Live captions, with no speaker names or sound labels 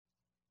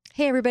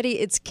Hey, everybody,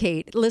 it's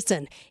Kate.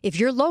 Listen, if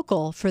you're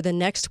local for the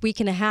next week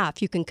and a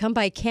half, you can come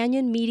by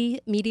Canyon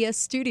Media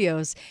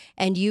Studios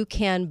and you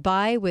can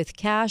buy with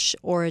cash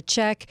or a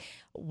check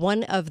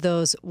one of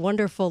those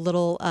wonderful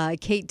little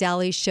Kate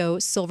Daly Show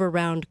silver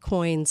round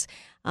coins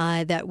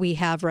that we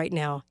have right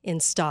now in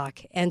stock.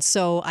 And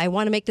so I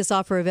want to make this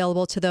offer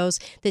available to those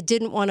that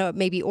didn't want to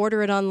maybe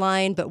order it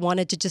online but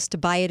wanted to just to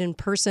buy it in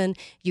person.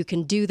 You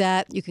can do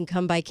that. You can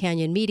come by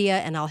Canyon Media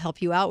and I'll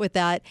help you out with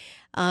that.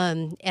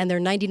 And they're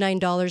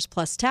 $99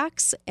 plus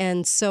tax.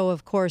 And so,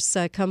 of course,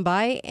 come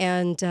by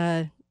and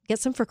get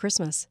some for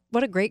Christmas.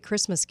 What a great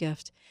Christmas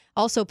gift.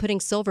 Also putting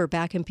silver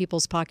back in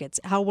people's pockets.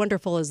 How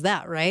wonderful is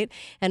that, right?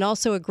 And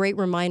also a great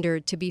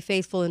reminder to be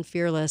faithful and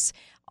fearless.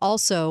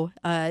 Also,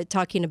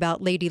 talking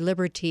about Lady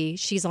Liberty,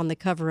 she's on the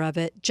cover of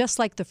it, just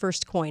like the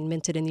first coin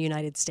minted in the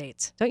United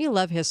States. Don't you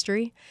love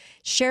history?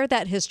 Share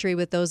that history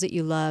with those that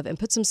you love and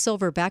put some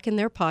silver back in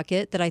their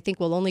pocket that I think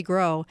will only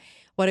grow.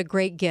 What a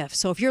great gift.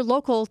 So if you're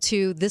local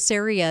to this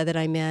area that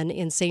I'm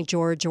in St.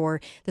 George or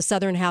the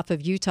southern half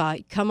of Utah,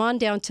 come on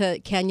down to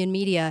Canyon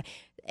Media.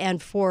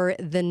 And for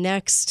the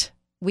next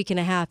week and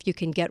a half, you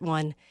can get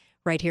one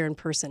right here in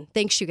person.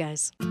 Thanks, you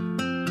guys.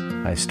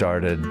 I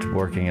started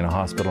working in a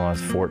hospital when I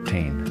was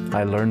 14.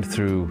 I learned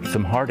through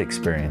some hard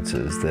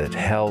experiences that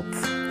health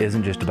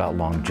isn't just about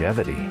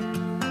longevity,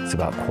 it's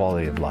about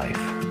quality of life.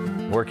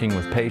 Working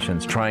with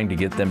patients, trying to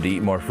get them to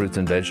eat more fruits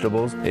and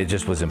vegetables, it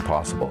just was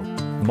impossible.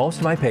 Most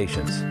of my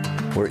patients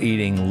were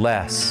eating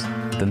less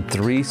than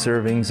 3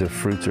 servings of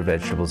fruits or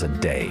vegetables a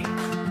day.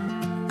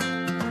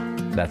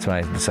 That's when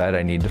I decided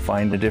I need to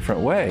find a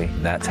different way.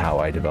 That's how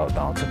I developed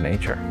Balance of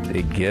Nature.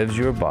 It gives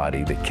your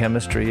body the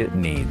chemistry it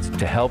needs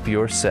to help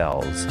your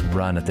cells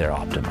run at their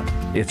optimum.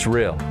 It's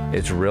real.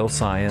 It's real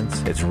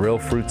science. It's real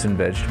fruits and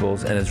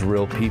vegetables, and it's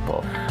real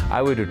people.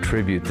 I would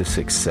attribute the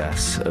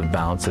success of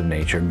Balance of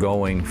Nature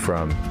going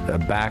from a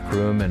back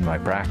room in my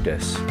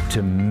practice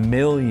to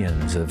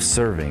millions of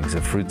servings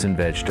of fruits and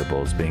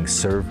vegetables being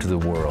served to the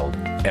world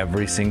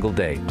every single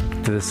day,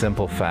 to the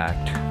simple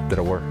fact that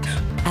it works.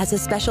 As a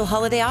special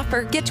holiday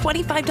offer, get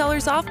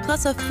 $25 off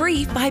plus a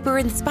free fiber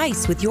and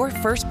spice with your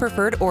first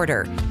preferred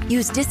order.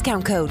 Use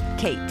discount code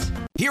KATE.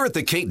 Here at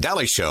the Kate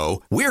Daly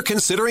Show, we're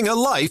considering a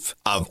life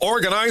of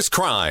organized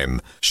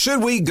crime.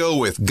 Should we go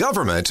with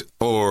government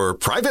or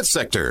private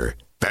sector?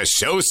 The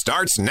show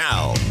starts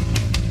now.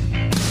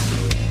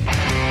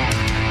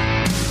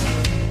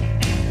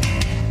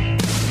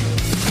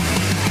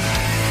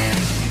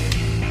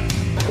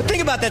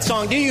 Think about that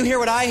song, Do You Hear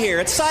What I Hear?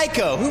 It's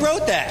Psycho. Who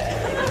wrote that?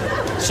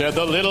 Said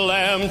the little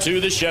lamb to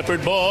the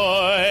shepherd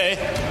boy.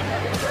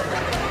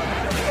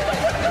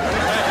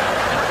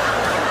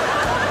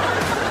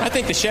 I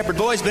think the shepherd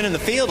boy's been in the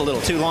field a little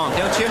too long,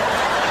 don't you?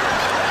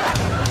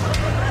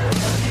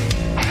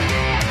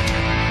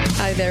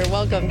 Hi there.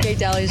 Welcome. Kate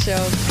Daly Show.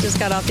 Just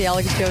got off the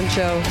Alex Jones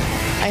Show.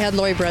 I had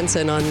Lori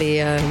Brunson on the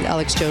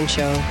Alex Jones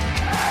Show.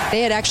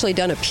 They had actually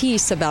done a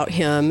piece about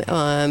him,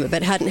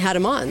 but hadn't had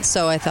him on.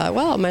 So I thought,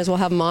 well, I might as well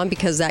have him on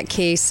because that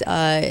case,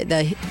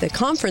 the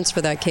conference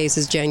for that case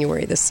is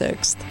January the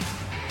 6th.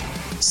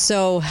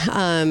 So,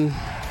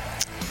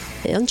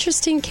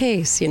 interesting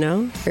case,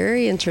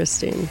 very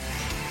interesting.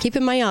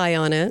 Keeping my eye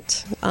on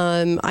it.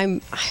 I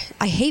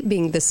hate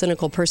being the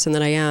cynical person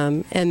that I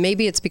am, and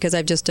maybe it's because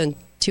I've just done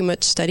too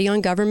much study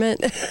on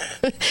government,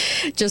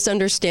 just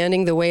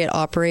understanding the way it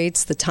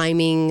operates, the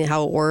timing,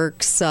 how it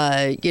works,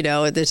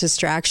 the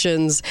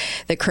distractions,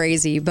 the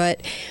crazy.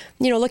 But,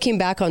 looking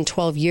back on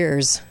 12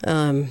 years,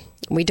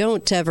 we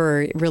don't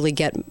ever really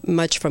get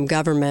much from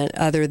government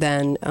other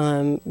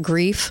than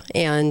grief,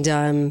 and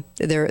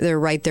they're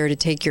right there to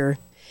take your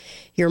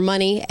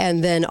money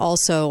and then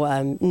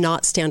also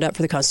not stand up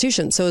for the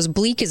Constitution. So as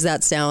bleak as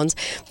that sounds,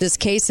 this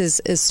case is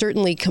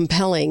certainly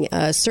compelling,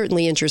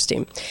 certainly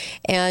interesting.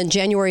 And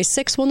January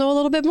 6th, we'll know a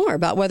little bit more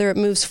about whether it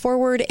moves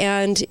forward.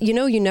 And,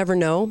 you never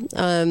know.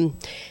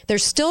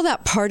 There's still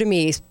that part of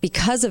me,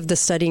 because of the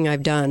studying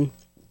I've done,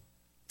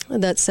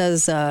 that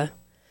says,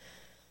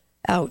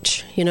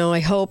 ouch, I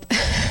hope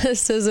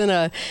this isn't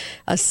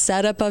a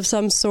setup of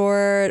some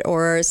sort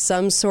or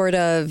some sort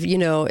of,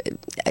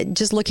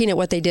 just looking at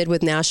what they did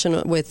with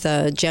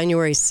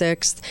January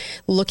 6th,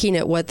 looking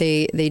at what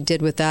they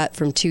did with that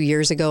from 2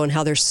 years ago and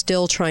how they're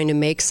still trying to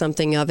make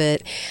something of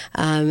it,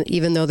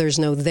 even though there's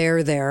no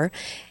there.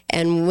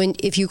 And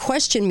if you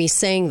question me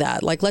saying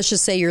that, like, let's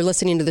just say you're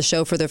listening to the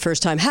show for the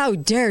first time, how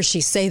dare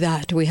she say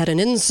that? We had an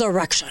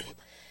insurrection.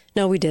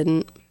 No, we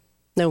didn't.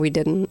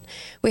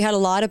 We had a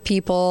lot of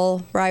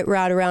people right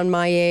around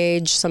my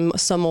age,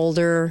 some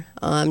older,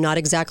 not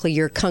exactly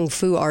your kung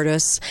fu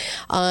artists,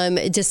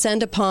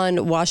 descend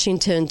upon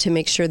Washington to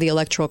make sure the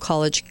Electoral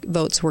College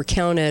votes were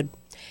counted.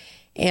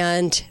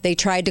 And they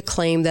tried to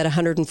claim that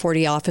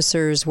 140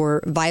 officers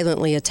were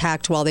violently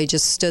attacked while they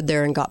just stood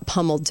there and got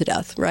pummeled to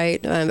death,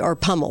 right? Or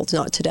pummeled,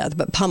 not to death,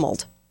 but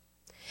pummeled.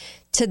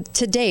 to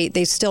date,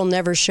 they've still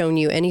never shown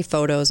you any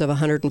photos of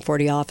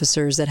 140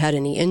 officers that had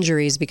any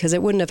injuries, because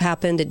it wouldn't have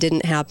happened. It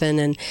didn't happen.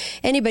 And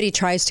anybody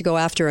tries to go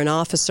after an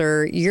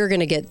officer, you're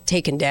going to get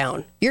taken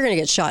down. You're going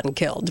to get shot and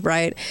killed,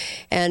 right?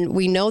 And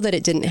we know that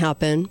it didn't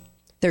happen.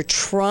 They're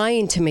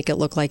trying to make it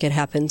look like it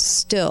happened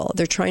still.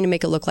 They're trying to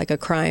make it look like a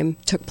crime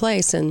took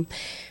place, and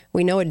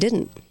we know it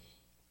didn't.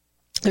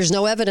 There's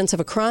no evidence of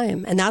a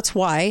crime. And that's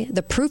why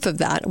the proof of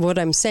that, what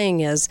I'm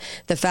saying is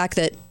the fact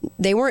that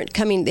they weren't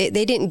coming, they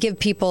didn't give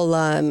people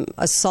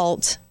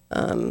assault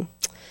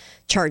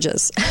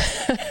charges,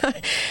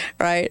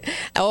 right?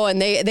 Oh,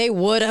 and they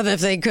would have if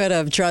they could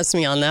have. Trust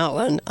me on that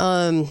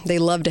one. They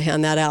love to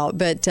hand that out.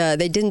 But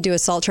they didn't do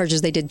assault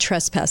charges. They did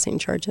trespassing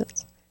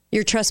charges.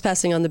 You're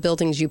trespassing on the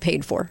buildings you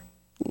paid for.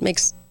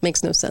 Makes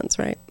no sense,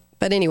 right?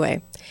 But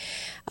anyway,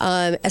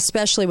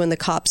 especially when the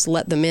cops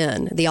let them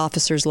in, the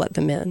officers let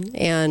them in.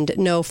 And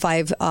no,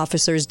 5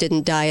 officers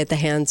didn't die at the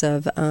hands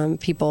of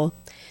people.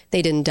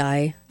 They didn't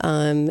die.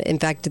 In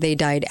fact, they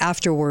died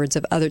afterwards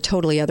of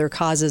totally other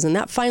causes. And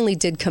that finally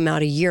did come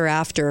out a year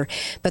after.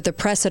 But the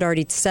press had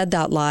already said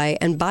that lie.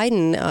 And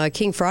Biden,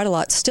 King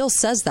Fraud-a-Lot, still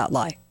says that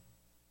lie.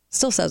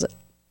 Still says it.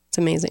 It's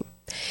amazing.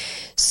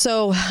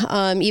 So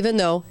even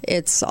though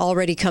it's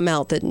already come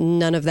out that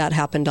none of that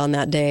happened on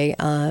that day,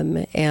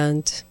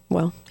 and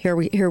well, here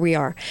we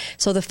are.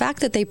 So the fact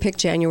that they picked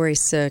January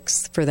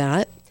 6th for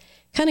that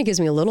kind of gives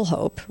me a little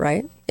hope,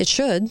 right? It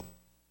should.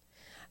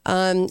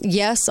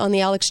 Yes, on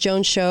the Alex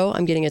Jones show,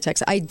 I'm getting a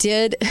text. I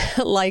did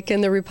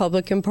liken the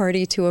Republican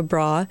Party to a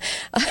bra.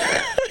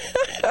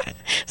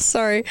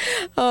 Sorry.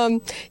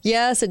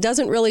 Yes, it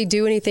doesn't really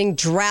do anything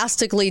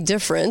drastically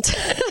different.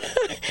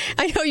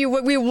 I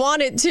know we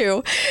want it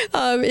to.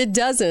 It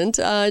doesn't.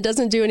 It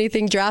doesn't do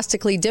anything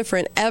drastically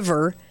different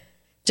ever.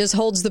 Just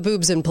holds the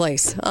boobs in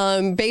place.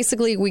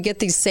 Basically, we get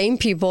these same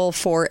people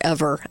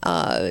forever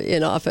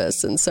in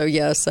office. And so,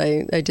 yes,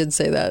 I did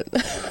say that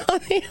on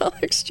the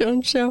Alex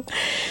Jones show.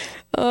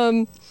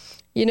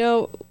 You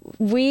know,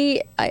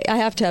 I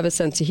have to have a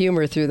sense of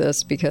humor through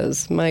this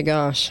because, my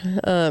gosh,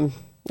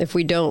 if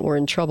we don't, we're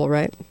in trouble,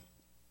 right?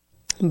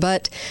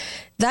 But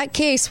that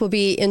case will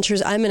be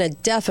interesting. I'm going to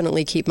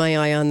definitely keep my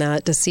eye on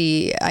that to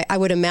see. I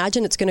would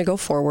imagine it's going to go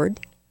forward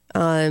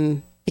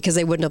because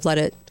they wouldn't have let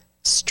it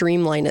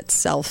streamline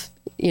itself,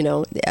 you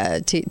know,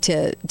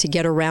 to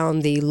get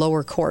around the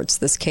lower courts.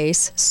 This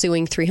case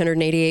suing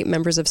 388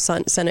 members of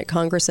Senate,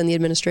 Congress, and the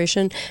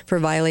administration for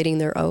violating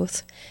their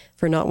oath,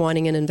 for not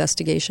wanting an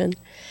investigation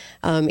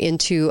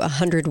into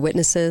 100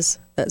 witnesses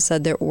that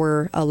said there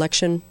were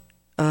election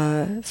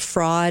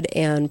fraud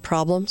and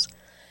problems.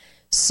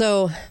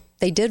 So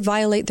they did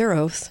violate their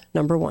oath,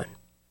 number one.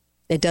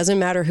 It doesn't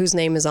matter whose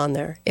name is on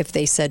there. If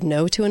they said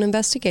no to an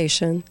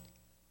investigation,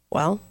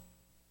 well,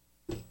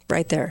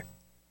 right there.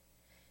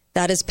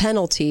 That is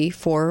penalty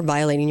for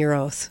violating your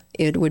oath.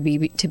 It would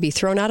be to be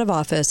thrown out of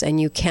office, and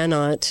you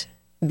cannot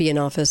be in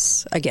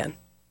office again.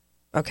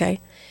 Okay?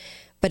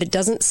 But it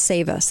doesn't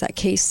save us. That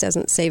case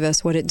doesn't save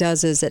us. What it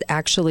does is it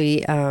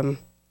actually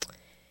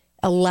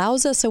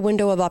allows us a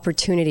window of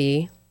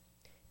opportunity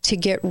to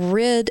get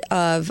rid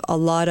of a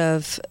lot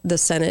of the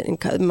Senate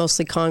and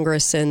mostly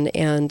Congress and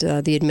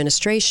the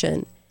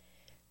administration.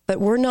 But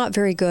we're not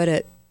very good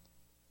at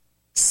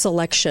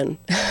selection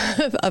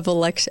of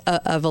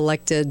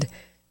elected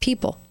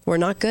people. We're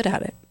not good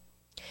at it.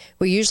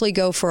 We usually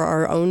go for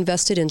our own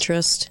vested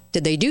interest.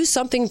 Did they do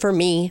something for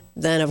me?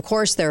 Then, of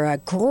course, they're a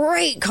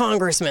great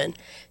congressman.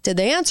 Did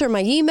they answer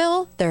my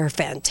email? They're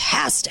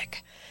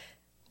fantastic.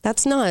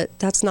 That's not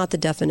the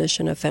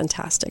definition of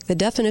fantastic. The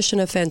definition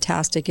of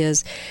fantastic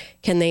is,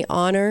 can they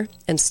honor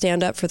and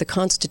stand up for the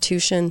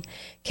Constitution?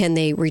 Can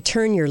they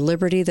return your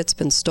liberty that's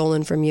been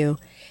stolen from you?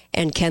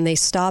 And can they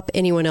stop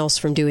anyone else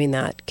from doing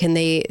that? Can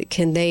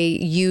they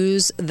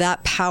use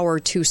that power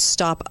to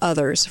stop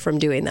others from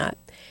doing that?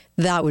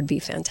 That would be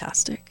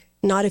fantastic.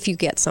 Not if you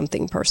get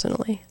something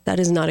personally. That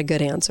is not a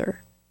good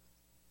answer.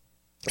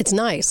 It's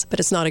nice, but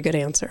it's not a good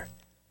answer.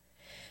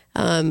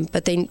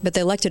 But the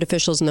elected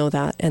officials know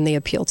that, and they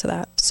appeal to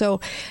that.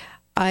 So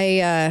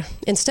I,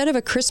 instead of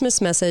a Christmas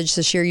message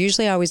this year,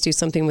 usually I always do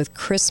something with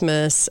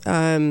Christmas,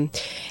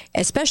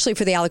 especially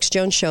for the Alex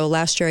Jones show.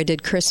 Last year I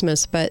did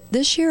Christmas, but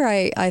this year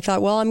I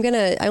thought, well,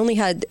 I only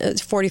had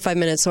 45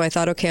 minutes. So I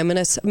thought, okay, I'm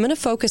going to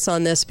focus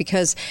on this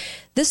because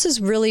this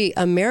is really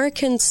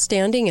Americans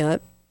standing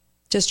up,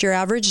 just your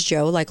average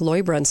Joe, like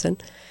Lloyd Brunson,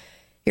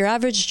 your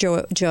average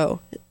Joe,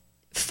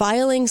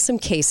 filing some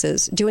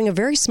cases, doing a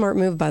very smart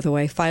move, by the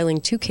way, filing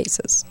 2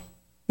 cases,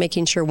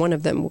 making sure one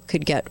of them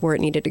could get where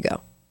it needed to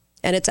go.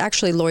 And it's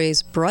actually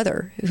Loy's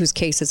brother whose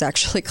case is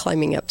actually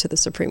climbing up to the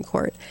Supreme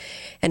Court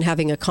and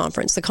having a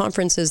conference. The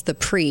conference is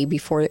the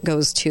before it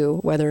goes to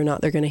whether or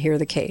not they're going to hear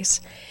the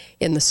case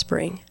in the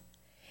spring.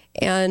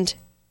 And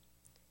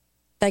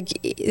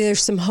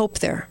there's some hope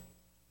there.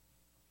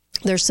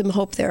 There's some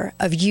hope there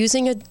of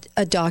using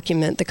a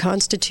document, the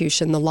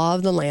Constitution, the law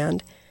of the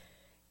land,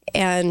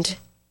 and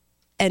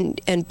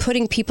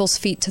putting people's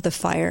feet to the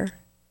fire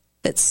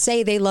that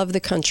say they love the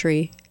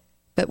country,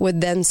 but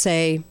would then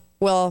say,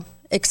 well,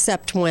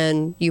 except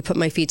when you put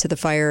my feet to the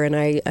fire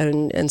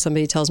and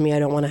somebody tells me I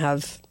don't want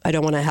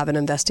to have an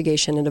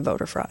investigation into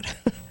voter fraud.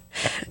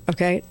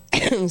 Okay.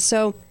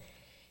 So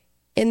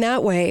in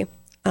that way,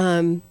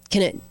 can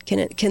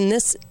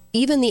this,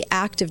 even the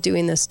act of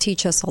doing this,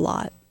 teach us a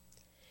lot?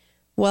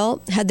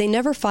 Well, had they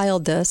never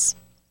filed this,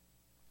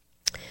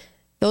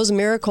 those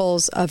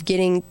miracles of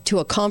getting to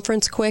a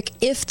conference quick,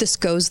 if this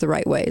goes the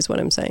right way, is what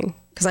I'm saying,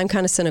 because I'm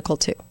kind of cynical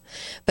too.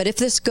 But if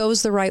this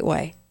goes the right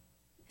way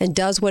and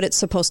does what it's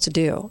supposed to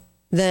do,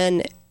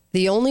 then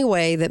the only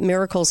way that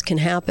miracles can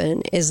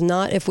happen is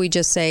not if we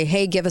just say,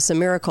 hey, give us a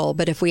miracle,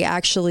 but if we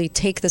actually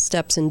take the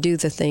steps and do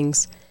the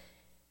things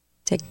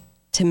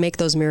to make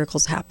those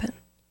miracles happen.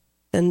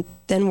 Then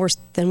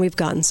we've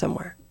gotten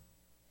somewhere.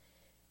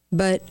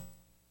 But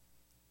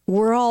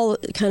we're all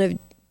kind of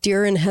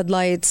deer in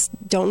headlights,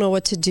 don't know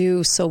what to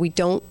do, so we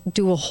don't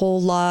do a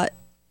whole lot.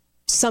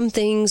 Some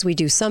things, we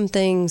do some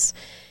things.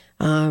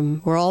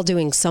 We're all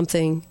doing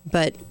something,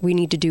 but we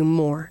need to do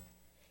more.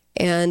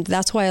 And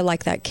that's why I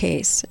like that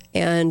case.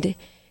 And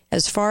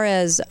as far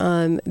as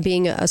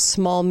being a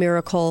small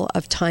miracle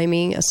of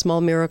timing, a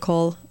small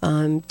miracle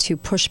to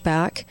push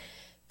back,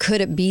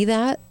 could it be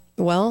that?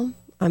 Well,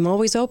 I'm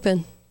always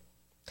open.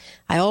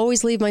 I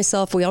always leave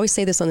myself, we always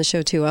say this on the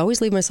show too, I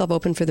always leave myself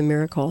open for the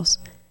miracles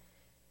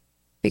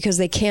because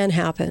they can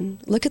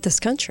happen. Look at this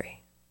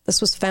country.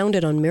 This was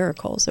founded on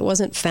miracles. It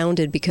wasn't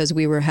founded because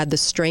we had the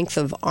strength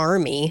of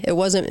army. It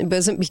wasn't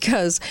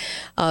because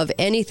of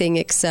anything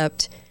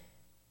except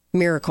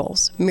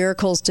miracles.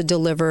 Miracles to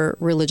deliver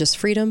religious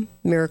freedom,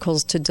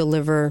 miracles to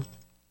deliver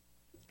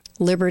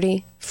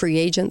liberty, free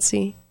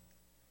agency,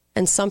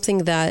 and something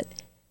that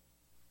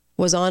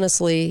was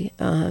honestly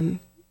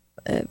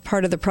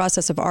part of the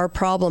process of our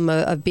problem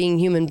of being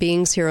human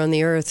beings here on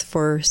the earth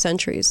for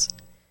centuries,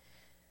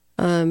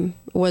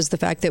 was the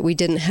fact that we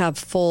didn't have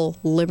full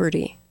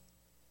liberty.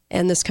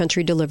 And this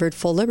country delivered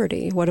full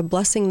liberty. What a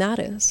blessing that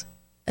is.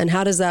 And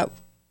how does that,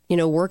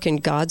 work in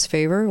God's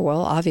favor?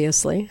 Well,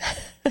 obviously.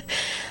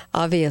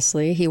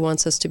 Obviously, he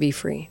wants us to be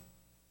free.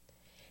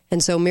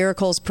 And so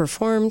miracles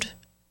performed,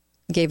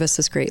 gave us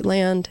this great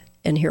land,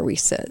 and here we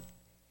sit.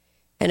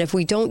 And if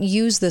we don't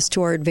use this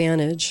to our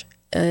advantage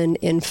and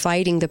in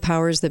fighting the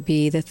powers that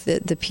be,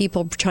 the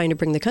people trying to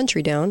bring the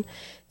country down,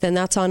 then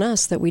that's on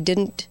us that we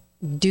didn't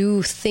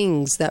do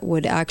things that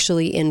would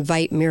actually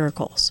invite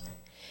miracles.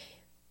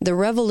 The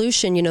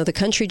revolution, the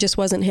country just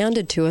wasn't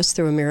handed to us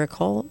through a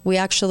miracle. We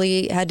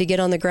actually had to get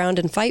on the ground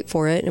and fight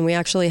for it, and we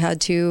actually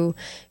had to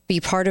be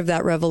part of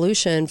that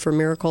revolution for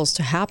miracles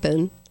to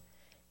happen.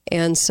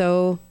 And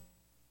so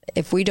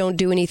if we don't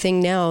do anything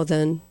now,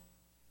 then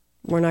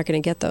we're not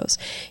going to get those.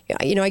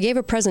 I gave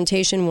a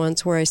presentation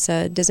once where I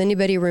said, does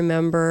anybody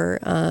remember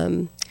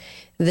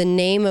the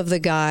name of the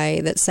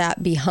guy that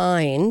sat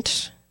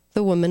behind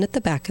the woman at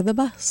the back of the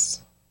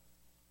bus?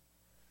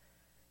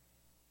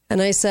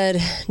 And I said,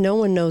 no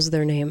one knows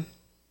their name.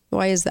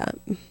 Why is that?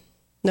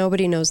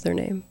 Nobody knows their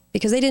name.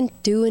 Because they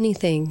didn't do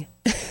anything.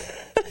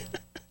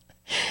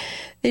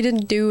 They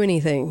didn't do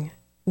anything.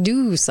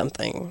 Do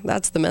something.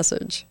 That's the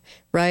message,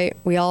 right?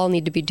 We all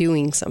need to be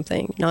doing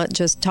something, not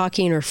just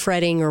talking or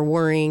fretting or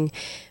worrying,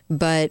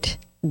 but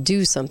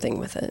do something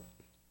with it.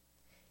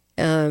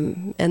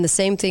 And the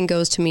same thing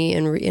goes to me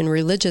in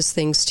religious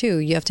things too.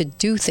 You have to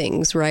do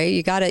things, right?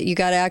 You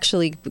gotta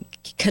actually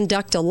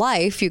conduct a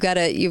life. You've got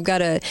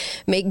to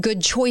make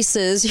good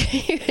choices,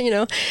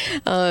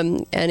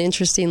 And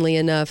interestingly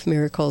enough,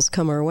 miracles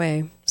come our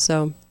way.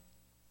 So,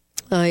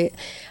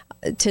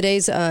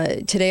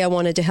 today I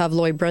wanted to have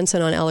Lloyd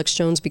Brunson on Alex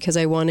Jones because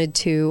I wanted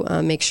to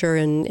make sure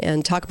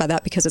and talk about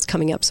that because it's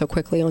coming up so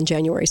quickly on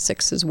January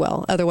 6th as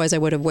well. Otherwise, I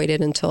would have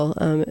waited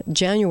until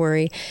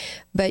January.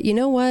 But you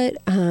know what?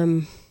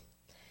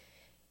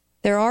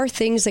 There are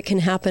things that can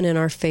happen in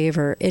our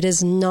favor. It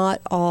is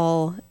not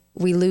all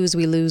we lose.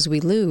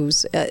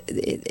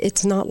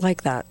 It's not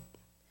like that.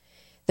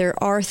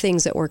 There are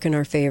things that work in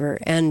our favor.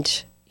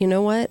 And you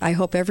know what? I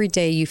hope every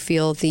day you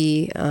feel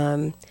the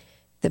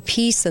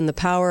peace and the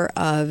power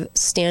of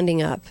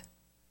standing up,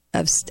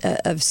 of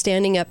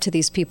standing up to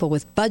these people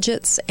with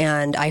budgets.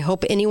 And I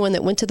hope anyone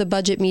that went to the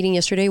budget meeting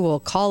yesterday will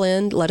call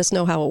in, let us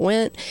know how it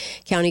went.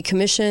 County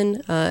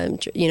Commission,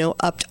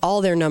 upped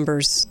all their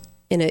numbers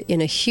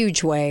in a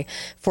huge way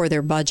for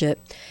their budget.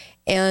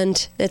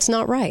 And it's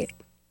not right.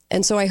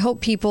 And so I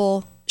hope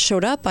people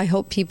showed up. I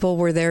hope people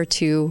were there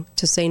to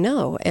say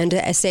no and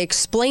to say,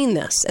 explain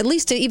this, at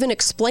least to even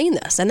explain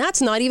this. And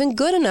that's not even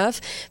good enough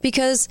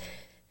because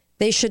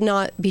they should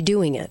not be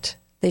doing it.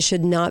 They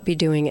should not be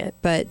doing it.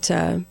 But,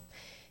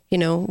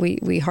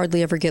 we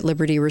hardly ever get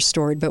liberty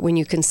restored. But when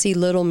you can see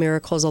little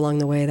miracles along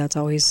the way, that's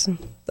always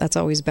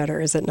better,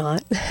 is it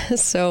not?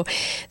 So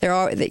there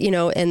are,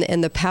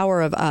 and the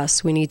power of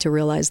us, we need to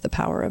realize the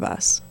power of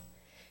us.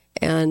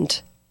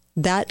 And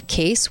that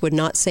case would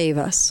not save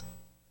us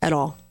at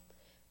all.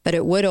 But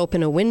it would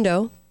open a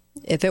window.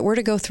 If it were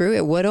to go through,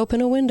 it would open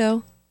a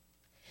window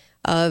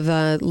of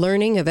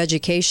learning, of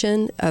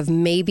education, of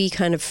maybe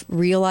kind of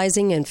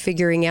realizing and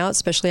figuring out,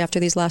 especially after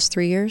these last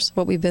 3 years,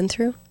 what we've been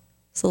through.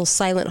 This little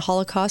silent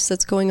Holocaust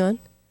that's going on.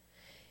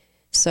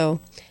 So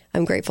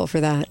I'm grateful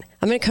for that.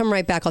 I'm going to come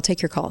right back. I'll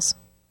take your calls.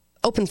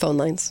 Open phone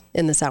lines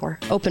in this hour.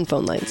 Open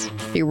phone lines.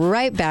 Be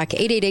right back.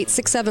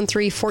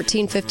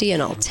 888-673-1450,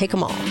 and I'll take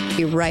them all.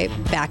 Be right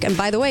back. And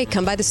by the way,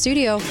 come by the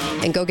studio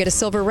and go get a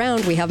silver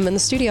round. We have them in the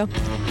studio.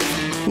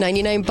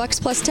 $99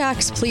 plus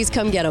tax. Please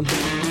come get them.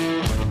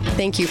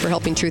 Thank you for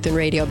helping Truth in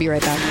Radio. Be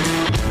right back.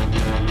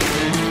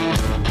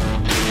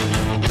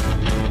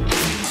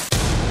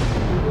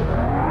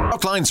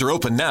 Lines are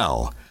open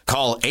now.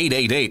 Call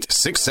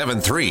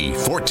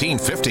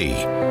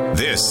 888-673-1450.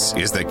 This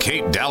is the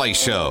Kate Daly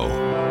Show.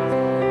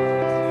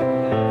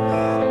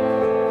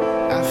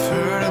 I've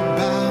heard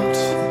about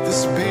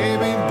this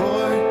baby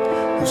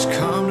boy who's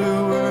come to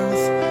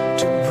earth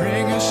to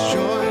bring us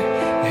joy,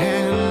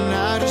 and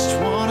I just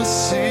want to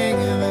sing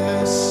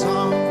this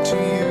song to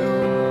you.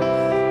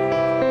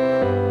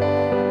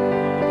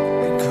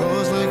 It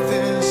goes like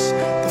this: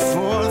 the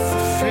fourth,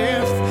 the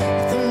fifth,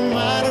 the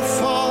minor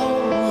fall,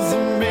 the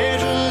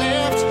major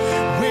lift.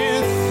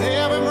 With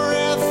every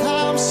breath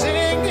I'm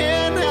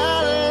singing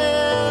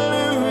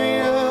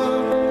hallelujah,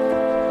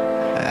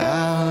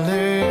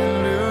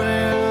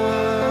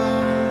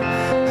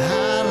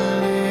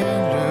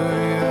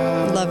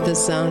 hallelujah. Love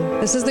this song.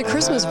 This is the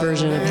Christmas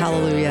version of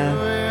Hallelujah.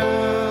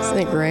 Isn't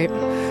it great?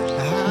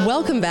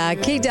 Welcome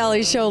back. Kate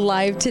Daly Show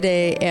live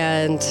today,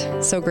 and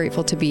so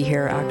grateful to be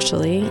here,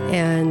 actually.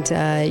 And,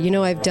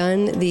 I've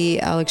done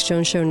the Alex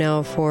Jones Show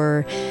now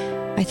for,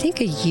 I think,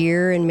 a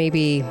year and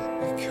maybe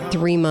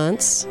 3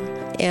 months.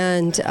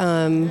 And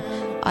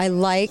I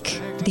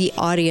like the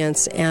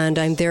audience, and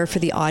I'm there for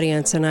the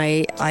audience, and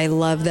I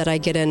love that I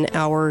get an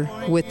hour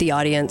with the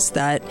audience,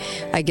 that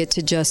I get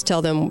to just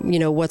tell them,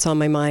 what's on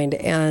my mind,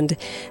 and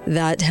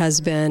that has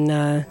been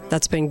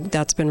that's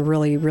been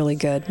really, really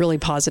good, really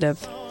positive.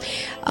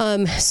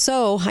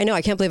 So I know,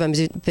 I can't believe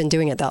I've been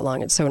doing it that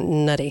long. It's so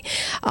nutty.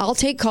 I'll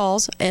take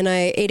calls, and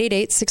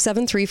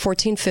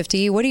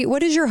 888-673-1450.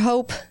 What is your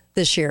hope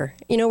this year?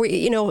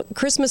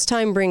 Christmas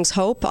time brings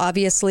hope,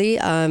 obviously.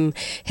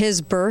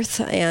 His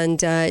birth and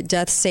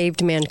death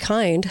saved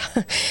mankind.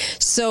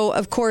 So,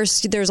 of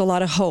course, there's a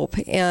lot of hope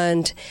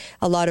and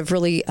a lot of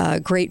really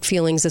great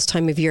feelings this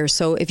time of year.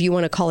 So if you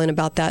want to call in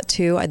about that,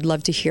 too, I'd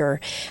love to hear.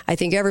 I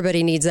think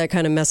everybody needs that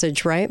kind of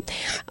message, right?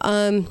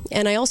 And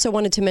I also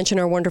wanted to mention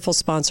our wonderful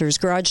sponsors,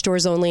 Garage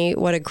Doors Only.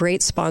 What a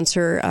great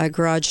sponsor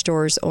Garage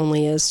Doors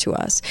Only is to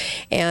us.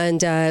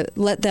 And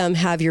let them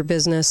have your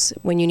business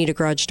when you need a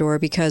garage door,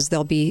 because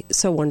they'll be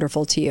so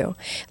wonderful to you.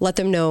 Let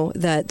them know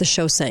that the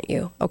show sent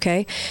you,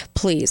 okay?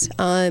 Please.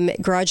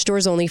 Garage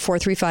Doors Only,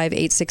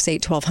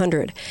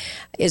 435-868-1200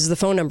 is the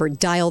phone number.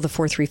 Dial the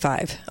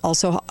 435.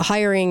 Also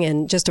hiring,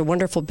 and just a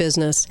wonderful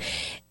business.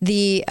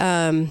 The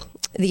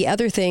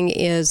other thing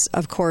is,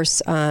 of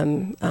course,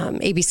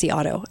 ABC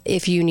Auto.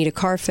 If you need a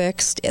car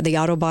fixed, the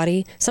auto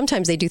body,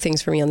 sometimes they do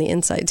things for me on the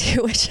inside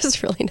too, which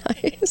is really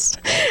nice.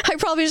 I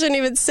probably shouldn't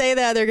even say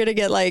that. They're going to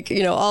get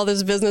all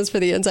this business for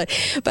the inside.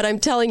 But I'm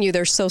telling you,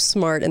 they're so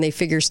smart, and they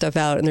figure stuff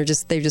out, and they've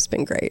just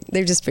been great.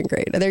 They've just been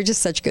great. They're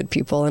just such good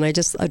people, and I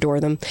just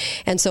adore them.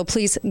 And so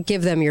please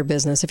give them your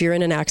business. If you're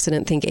in an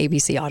accident, think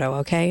ABC Auto,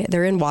 okay?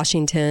 They're in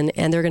Washington,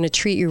 and they're going to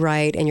treat you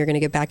right, and you're going to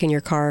get back in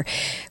your car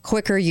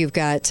quicker. You've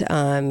got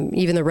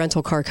even the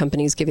rental car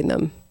companies giving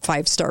them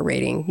 5-star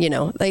rating.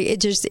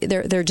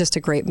 They're just a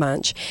great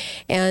bunch.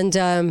 And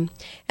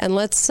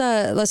let's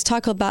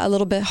talk about a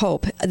little bit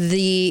hope.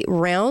 The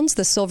rounds,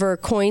 the silver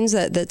coins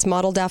that's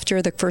modeled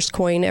after the first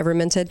coin ever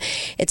minted.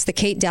 It's the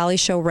Kate Daly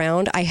Show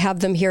round. I have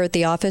them here at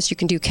the office. You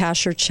can do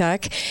cash or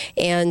check.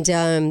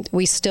 And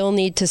we still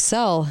need to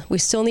sell. We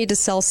still need to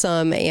sell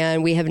some,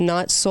 and we have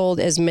not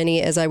sold as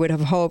many as I would have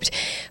hoped.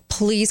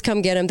 Please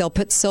come get them. They'll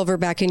put silver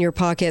back in your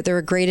pocket. They're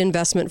a great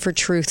investment for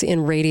truth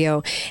in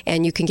radio,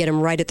 and you can get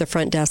them right at the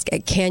front desk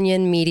at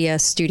Canyon Media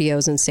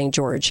Studios in St.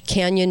 George.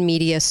 Canyon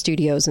Media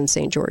Studios in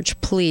St. George.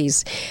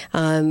 Please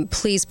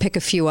pick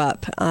a few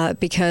up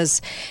because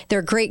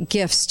they're great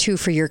gifts, too,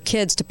 for your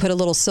kids to put a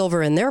little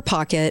silver in their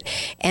pocket,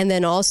 and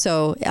then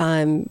also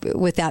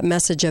with that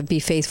message of be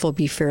faithful,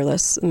 be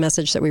fearless, a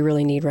message that we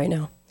really need right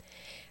now.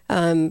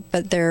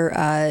 But they're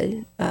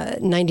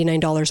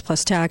 $99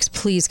 plus tax.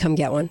 Please come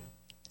get one.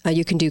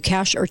 You can do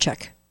cash or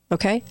check,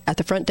 okay? At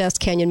the front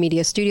desk, Canyon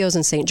Media Studios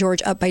in St.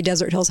 George, up by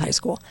Desert Hills High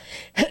School.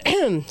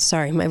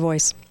 Sorry, my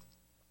voice.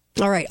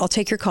 All right, I'll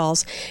take your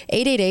calls.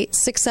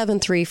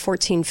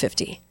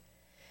 888-673-1450.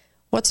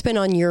 What's been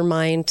on your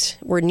mind?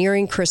 We're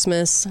nearing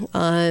Christmas,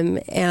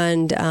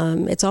 and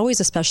it's always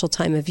a special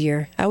time of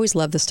year. I always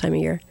love this time of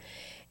year.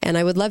 And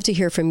I would love to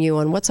hear from you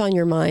on what's on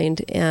your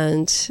mind,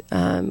 and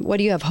what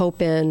do you have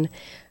hope in?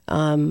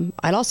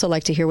 I'd also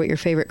like to hear what your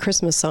favorite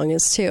Christmas song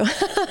is, too.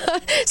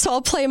 So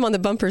I'll play them on the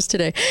bumpers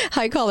today.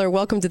 Hi, caller.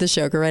 Welcome to the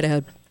show. Go right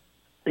ahead.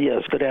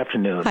 Yes, good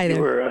afternoon. Hi there.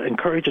 You were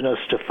encouraging us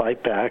to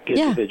fight back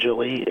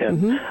individually,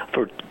 and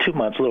for 2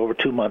 months, a little over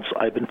 2 months,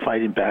 I've been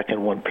fighting back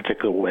in one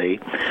particular way.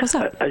 What's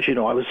up? As you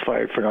know, I was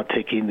fired for not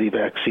taking the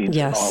vaccines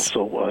and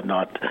also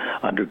not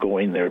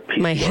undergoing their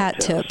PCR My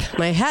hat test. tip.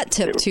 My hat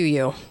tip to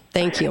you.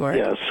 Thank you, Mark.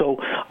 Yeah, so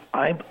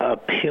I'm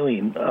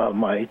appealing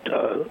my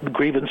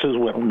grievances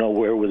went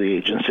nowhere with the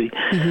agency,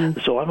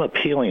 so I'm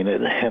appealing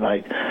it, and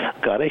I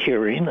got a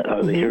hearing.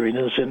 The hearing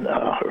is in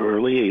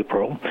early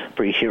April.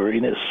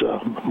 Pre-hearing is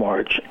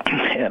March,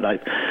 and I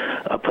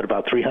put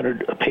about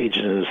 300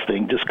 pages in this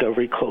thing.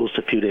 Discovery closed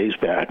a few days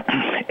back,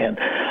 and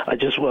I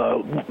just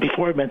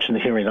before I mention the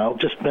hearing, I'll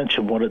just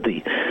mention one of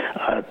the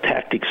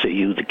tactics they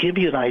use to give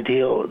you an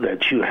idea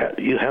that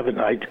you have an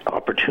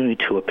opportunity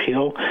to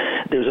appeal.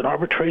 There's an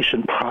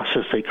arbitration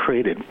process they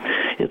created.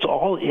 It's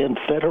all in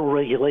federal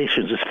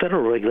regulations. It's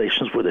federal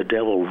regulations where the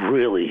devil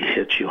really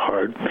hits you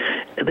hard.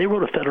 They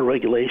wrote a federal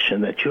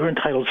regulation that you're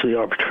entitled to the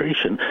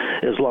arbitration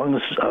as long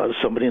as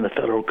somebody in the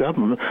federal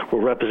government will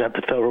represent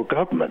the federal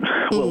government.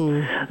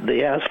 Well,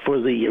 they asked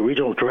for the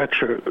regional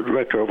director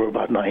over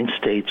about 9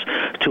 states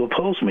to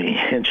oppose me,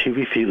 and she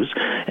refused,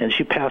 and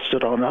she passed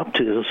it on up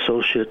to the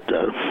associate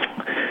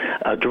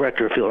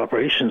director of field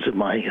operations in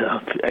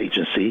my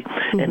agency,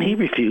 and he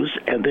refused,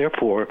 and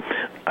therefore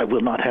I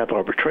will not have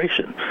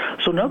arbitration.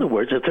 So in other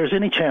words, if there's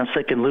any chance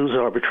they can lose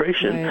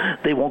arbitration,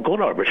 they won't go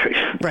to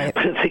arbitration. Right.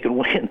 But if they can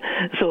win.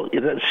 So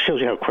that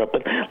shows you how corrupt.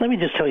 But let me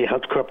just tell you how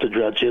corrupt the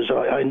judge is.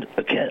 I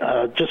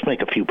can just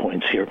make a few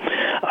points here.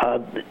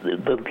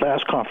 The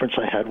last conference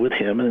I had with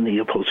him and the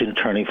opposing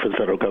attorney for the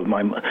federal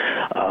government,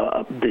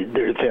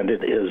 their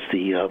defendant is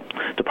the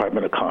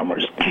Department of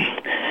Commerce.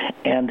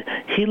 And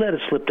he let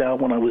it slip down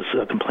when I was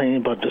complaining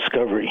about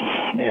discovery,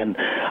 and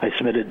I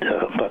submitted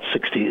about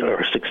 60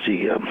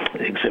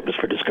 exhibits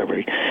for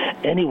discovery.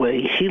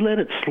 Anyway, he let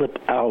it slip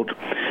out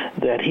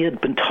that he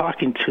had been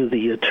talking to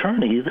the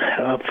attorney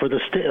for the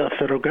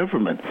federal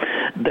government.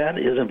 That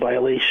is a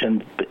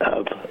violation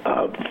of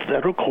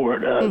federal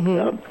court,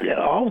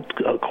 all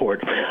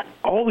court.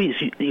 Always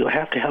you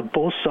have to have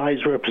both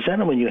sides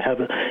represented when you have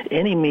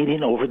any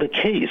meeting over the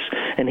case.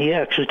 And he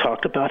actually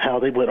talked about how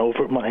they went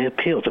over my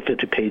appeal. It's a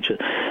 50-page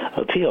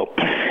appeal.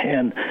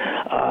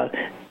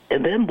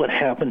 And then what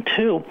happened,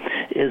 too,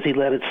 is he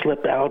let it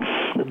slip out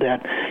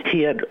that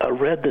he had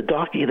read the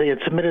document. They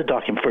had submitted a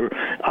document for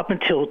up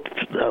until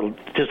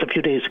just a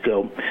few days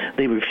ago.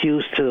 They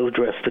refused to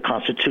address the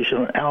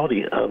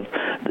constitutionality of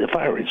the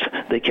firings.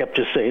 They kept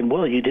just saying,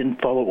 well, you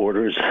didn't follow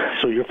orders,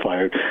 so you're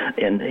fired,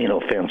 and,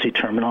 fancy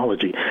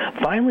terminology.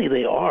 Finally,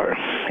 they are.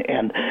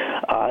 And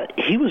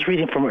he was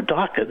reading from a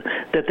docket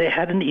that they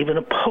hadn't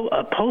even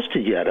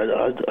posted yet.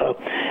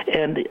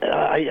 And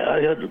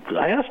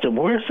I asked him,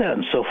 where's that,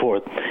 and so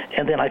forth.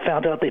 And then I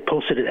found out they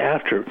posted it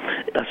after.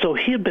 So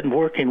he had been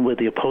working with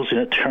the opposing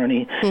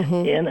attorney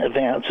in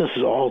advance. This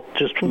is all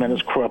just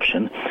tremendous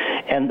corruption.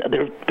 And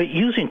they're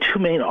using two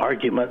main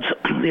arguments.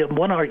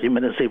 One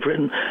argument is they've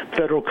written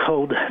federal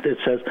code that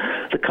says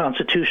the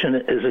Constitution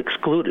is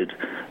excluded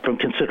from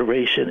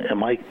consideration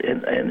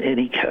in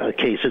any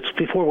case. It's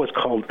before what's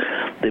called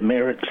the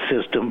Merit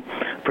System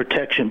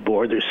Protection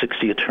Board. There's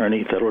 60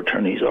 federal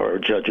attorneys or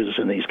judges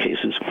in these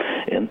cases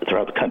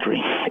throughout the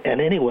country. And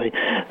anyway,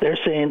 they're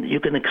saying you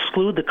can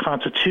exclude the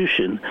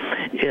Constitution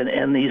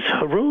in these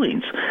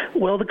rulings.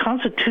 Well, the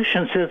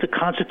Constitution says the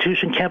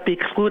Constitution can't be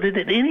excluded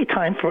at any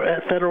time for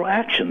federal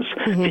actions.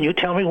 Can you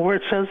tell me where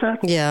it says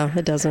that? Yeah,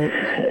 it doesn't.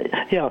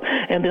 Yeah,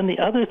 and then the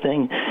other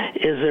thing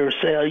is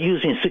they're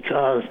using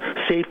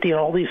safety and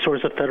all these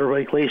sorts of federal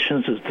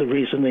regulations is the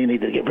reason they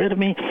need to get rid of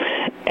me.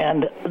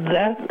 And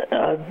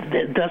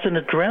that doesn't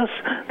address,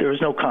 there is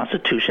no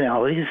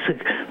constitutionality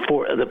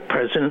for the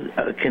president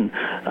can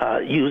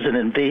use an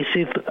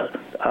invasive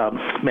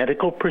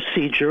medical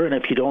procedure, and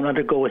if you don't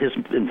undergo his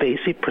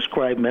invasive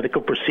prescribed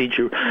medical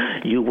procedure,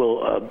 you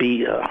will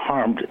be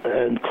harmed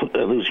and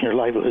losing your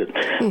livelihood.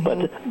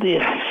 But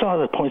some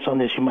of the points on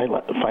this you might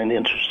find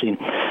interesting.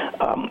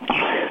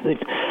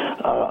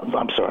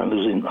 I'm sorry, I'm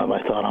losing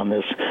my thought on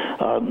this.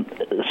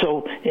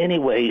 So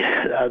anyway,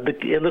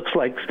 it looks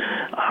like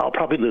I'll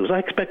probably lose. I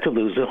expect to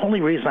lose. The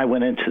only reason I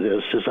went into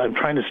this is I'm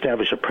trying to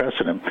establish a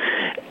precedent.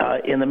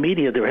 In the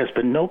media, there has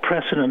been no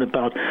precedent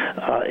about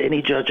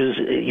any judges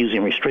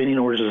using restraining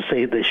orders to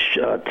say the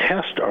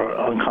tests are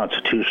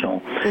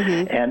unconstitutional.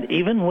 And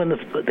even when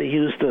they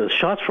used the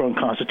shots for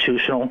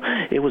unconstitutional,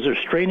 it was a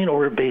restraining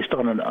order based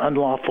on an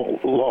unlawful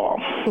law.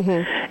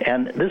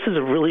 And this is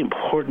a really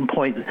important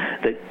point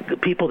that the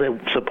people that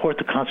support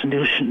the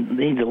Constitution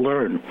need to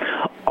learn.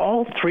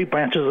 All three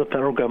branches of the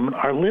federal government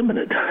are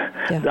limited,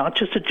 not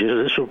just the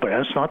judicial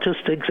branch, not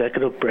just the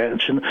executive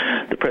branch and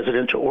the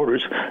presidential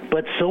orders,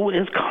 but so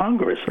is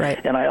Congress.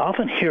 And I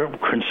often hear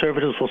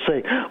conservatives will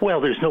say, well,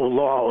 there's no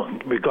law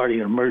regarding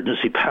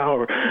emergency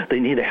power. They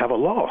need to have a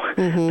law.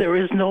 There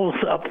is no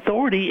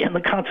authority in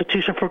the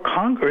Constitution for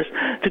Congress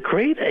to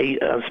create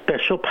a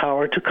special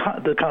power to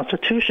the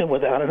Constitution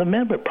without an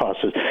amendment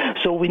process.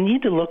 So we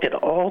need to look at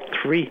all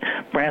three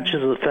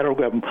branches of the federal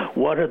government.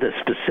 What are the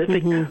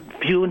specific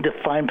few and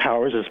defined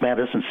powers, as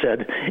Madison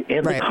said,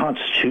 in the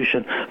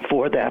Constitution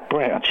for that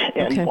branch?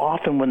 And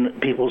often when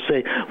people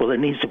say, well, there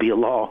needs to be a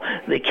law,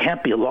 they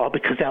can't be a law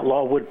because that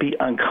law would be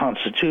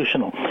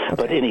unconstitutional.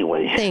 But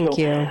anyway. Thank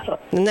you.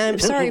 And I'm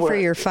sorry for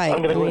your fight.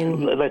 I'm going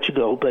to let you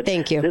go, but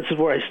thank you. This is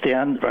where I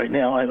stand right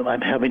now.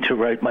 I'm having to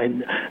write my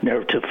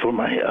narrative for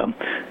my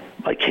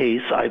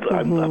case. I've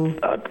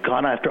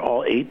gone after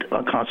all 8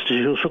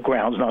 constitutional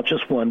grounds, not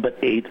just one, but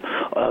 8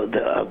 of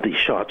the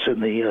shots in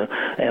the,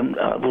 and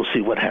we'll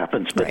see what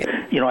happens. But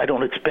I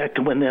don't expect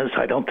to win this.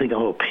 I don't think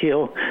I'll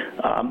appeal.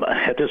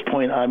 At this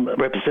point, I'm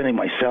representing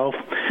myself,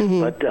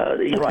 but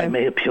I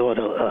may appeal it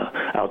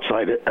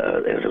outside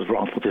as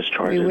wrongful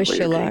discharge. We wish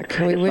you luck.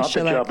 We wish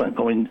you luck. I'm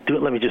going to do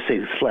it. Let me just say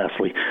this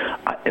lastly.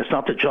 It's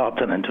not the job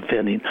that I'm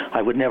defending.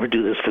 I would never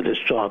do this for this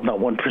job. Not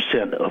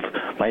 1% of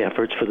my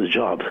efforts for the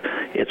job.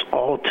 It's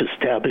all to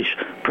establish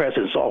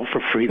presence, all for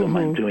freedom.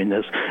 I'm doing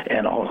this,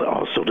 and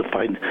also to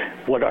find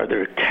what are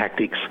their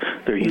tactics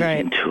they're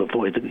using to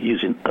avoid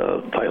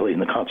violating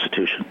the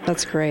Constitution.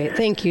 That's great.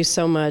 Thank you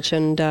so much,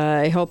 and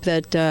I hope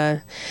that.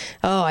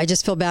 I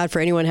just feel bad for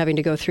anyone having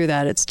to go through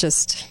that. It's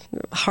just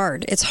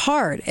hard. It's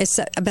hard.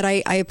 But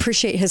I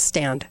appreciate his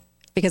stand,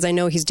 because I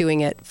know he's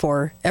doing it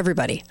for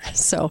everybody.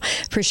 So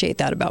appreciate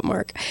that about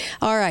Mark.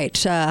 All right.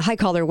 Hi,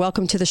 caller.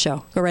 Welcome to the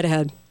show. Go right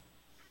ahead.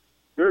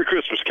 Merry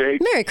Christmas,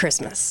 Kate. Merry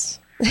Christmas.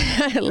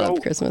 I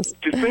love Christmas.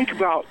 To think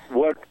about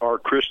what our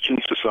Christian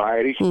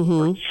society,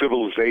 our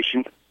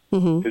civilization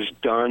has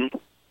done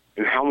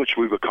and how much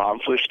we've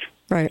accomplished.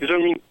 Right. Because, I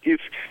mean, if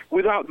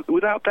without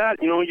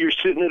that, you're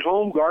sitting at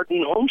home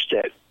gardening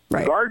homestead,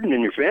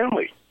 gardening your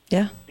family.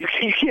 Yeah. You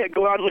can't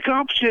go out and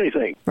accomplish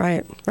anything.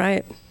 Right.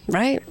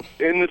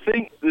 And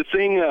the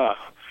thing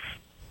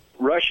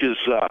Russia's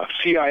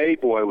CIA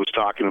boy was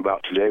talking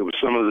about today with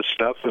some of the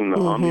stuff in the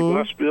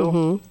omnibus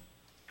bill.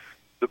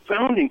 The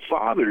founding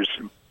fathers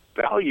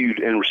valued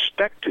and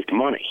respected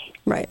money.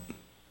 Right.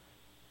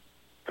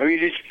 I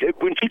mean,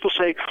 when people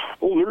say,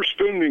 "Oh, they're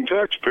spending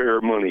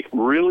taxpayer money,"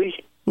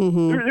 really?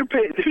 They're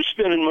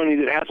spending money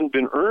that hasn't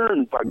been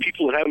earned by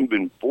people that haven't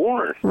been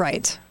born.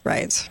 Right.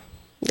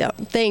 Yeah.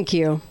 Thank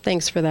you.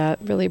 Thanks for that.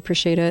 Really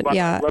appreciate it.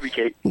 Love you,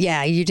 Kate.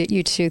 Yeah,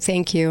 you too.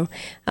 Thank you.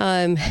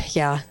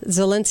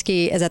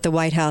 Zelensky is at the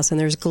White House, and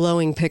there's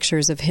glowing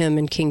pictures of him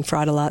and King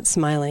Fraudolat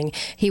smiling.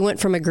 He went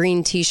from a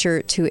green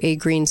T-shirt to a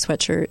green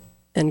sweatshirt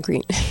and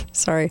green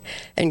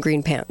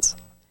pants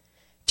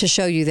to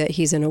show you that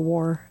he's in a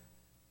war.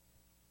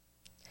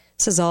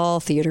 This is all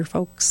theater,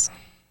 folks.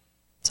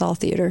 It's all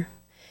theater.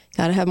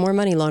 Got to have more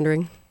money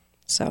laundering.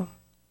 So.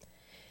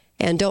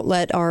 And don't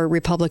let our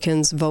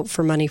Republicans vote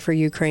for money for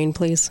Ukraine,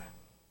 please.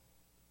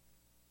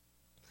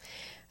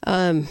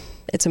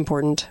 It's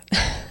important.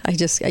 You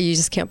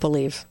just can't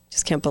believe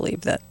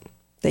that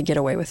they get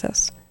away with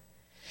this.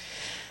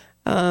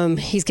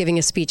 He's giving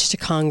a speech to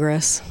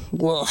Congress.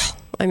 Ugh.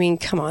 I mean,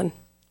 come on.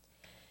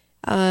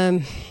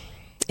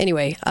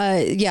 Anyway,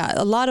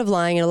 a lot of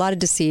lying and a lot of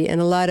deceit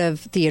and a lot of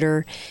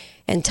theater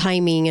and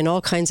timing and all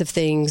kinds of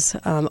things.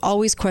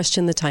 Always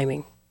question the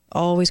timing.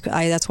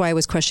 That's why I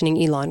was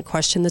questioning Elon.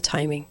 Question the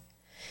timing.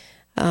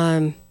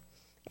 The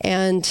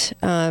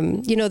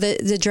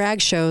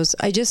drag shows.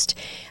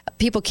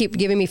 People keep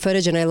giving me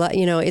footage, and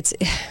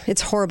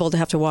it's horrible to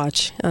have to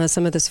watch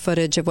some of this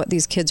footage of what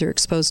these kids are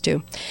exposed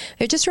to.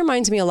 It just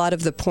reminds me a lot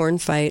of the porn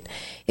fight.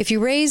 If you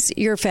raise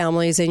your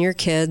families and your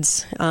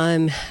kids,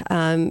 well,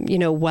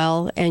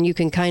 and you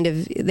can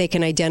they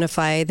can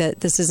identify that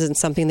this isn't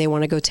something they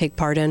want to go take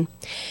part in,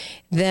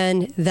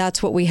 then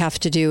that's what we have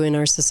to do in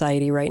our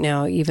society right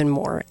now, even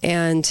more.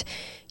 And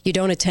you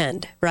don't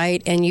attend,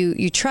 right? And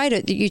you try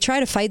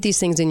to fight these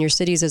things in your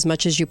cities as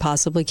much as you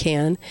possibly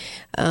can,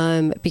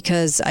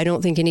 because I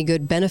don't think any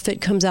good benefit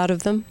comes out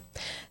of them.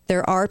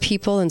 There are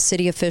people and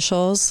city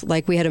officials,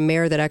 like we had a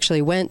mayor that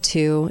actually went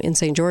to, in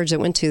St. George, that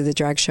went to the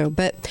drag show,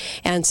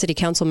 and city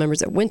council members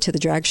that went to the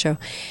drag show.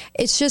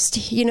 It's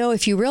just,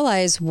 if you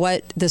realize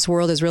what this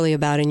world is really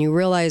about and you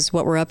realize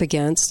what we're up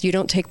against, you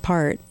don't take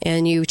part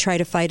and you try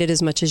to fight it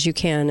as much as you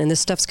can. And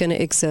this stuff's going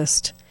to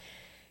exist,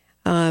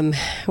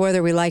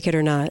 whether we like it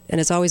or not. And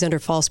it's always under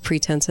false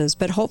pretenses.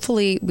 But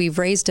hopefully we've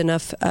raised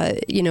enough,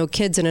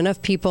 kids, and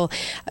enough people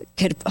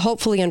could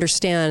hopefully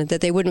understand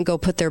that they wouldn't go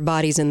put their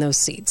bodies in those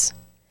seats.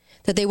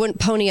 That they wouldn't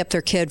pony up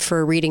their kid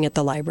for a reading at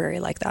the library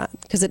like that,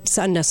 because it's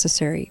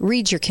unnecessary.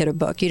 Read your kid a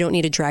book. You don't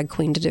need a drag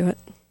queen to do it.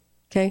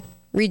 Okay?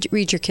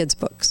 Read your kids'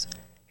 books,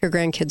 your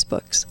grandkids'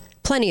 books.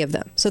 Plenty of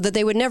them, so that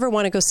they would never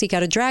want to go seek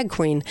out a drag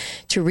queen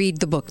to read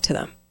the book to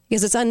them,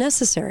 because it's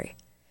unnecessary.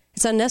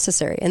 It's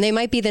unnecessary. And they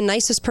might be the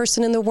nicest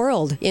person in the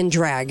world in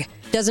drag.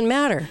 Doesn't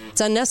matter.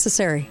 It's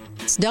unnecessary.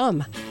 It's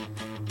dumb.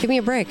 Give me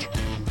a break.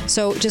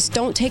 So just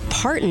don't take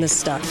part in this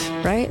stuff,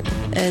 right?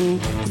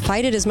 And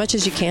fight it as much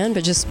as you can,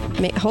 but just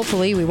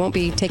hopefully we won't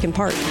be taking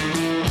part.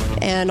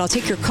 And I'll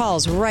take your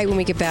calls right when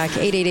we get back.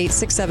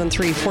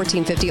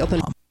 888-673-1450.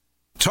 Open.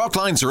 Talk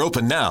lines are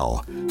open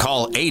now.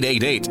 Call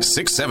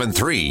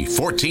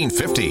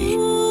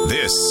 888-673-1450.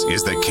 This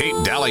is the Kate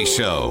Daly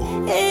Show.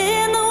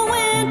 In the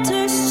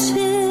winter's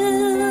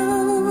chill,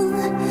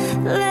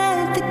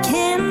 Let the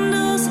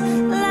candles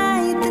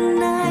light the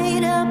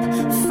night up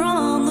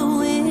from the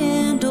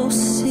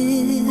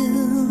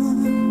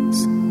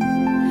windowsills.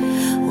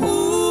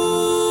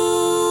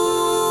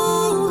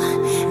 Ooh,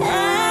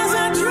 as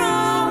I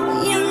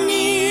draw you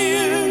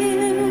near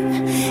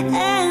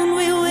and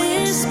we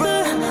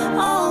whisper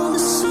all the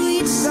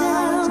sweet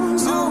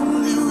sounds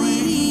only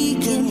we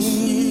can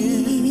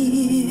hear.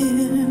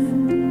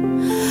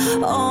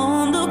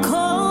 On the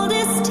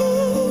coldest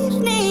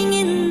evening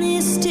in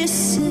this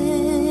December,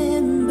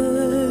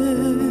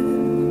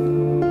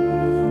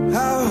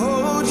 I'll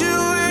hold you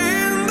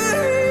in the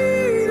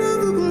heat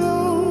of the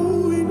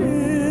glowing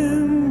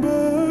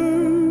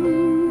embers.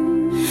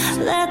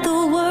 let the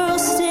world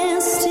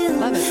stand still.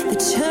 Love it. The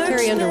church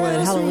Carrie Underwood,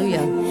 bells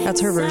Hallelujah. ring.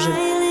 That's her version.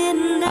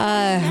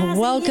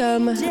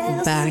 Welcome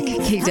back.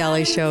 Kate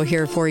Daly Show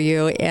here for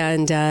you.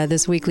 And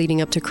this week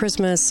leading up to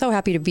Christmas, so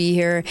happy to be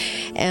here.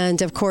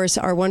 And of course,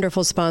 our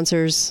wonderful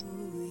sponsors,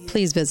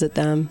 please visit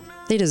them.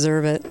 They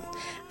deserve it.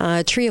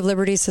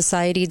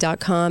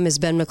 treeoflibertysociety.com is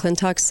Ben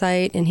McClintock's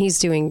site, and he's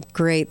doing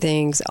great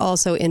things.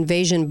 Also,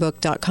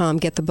 invasionbook.com.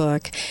 Get the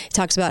book. It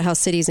talks about how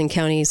cities and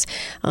counties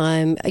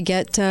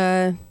get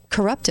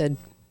corrupted,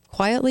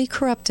 quietly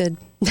corrupted.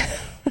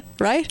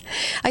 Right?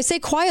 I say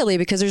quietly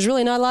because there's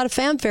really not a lot of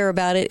fanfare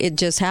about it. It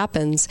just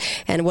happens.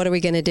 And what are we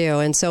going to do?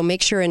 And so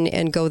make sure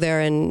and go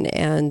there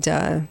and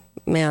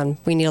man,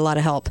 we need a lot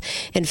of help.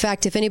 In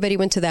fact, if anybody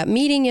went to that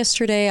meeting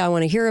yesterday, I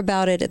want to hear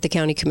about it at the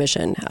county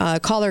commission.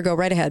 Caller, go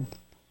right ahead.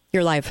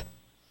 You're live.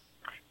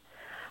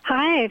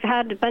 Hi, I've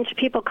had a bunch of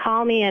people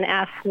call me and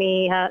ask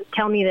me,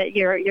 tell me that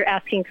you're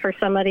asking for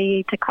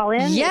somebody to call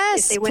in.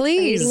 Yes, if they went please.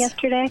 To the meeting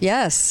yesterday.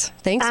 Yes,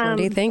 thanks,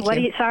 Wendy. Thank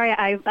you. Sorry,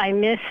 I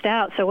missed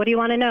out. So what do you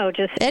want to know?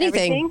 Just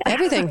anything.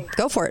 Everything.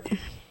 Go for it.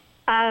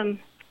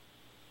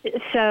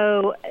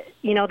 So,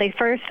 they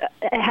first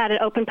had an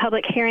open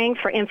public hearing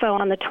for info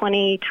on the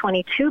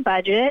 2022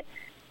 budget,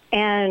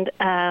 and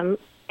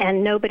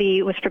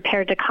nobody was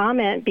prepared to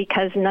comment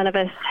because none of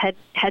us had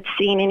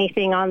seen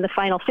anything on the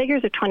final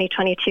figures of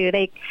 2022.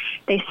 They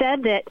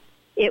said that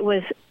it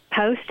was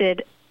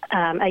posted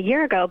a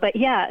year ago, but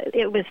yeah,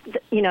 it was,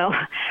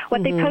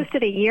 what they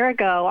posted a year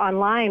ago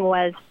online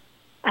was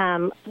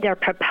their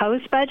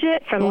proposed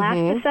budget from last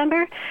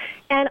December,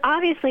 and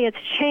obviously it's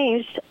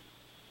changed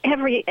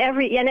every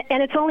and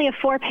it's only a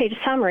 4-page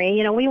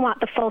summary. We want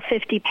the full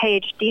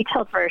 50-page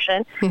detailed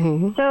version.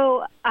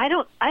 So I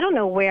don't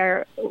know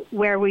where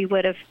we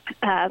would have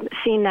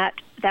seen that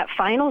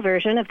final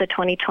version of the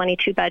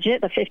 2022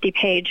 budget, the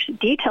 50-page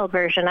detailed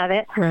version of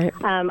it. Right.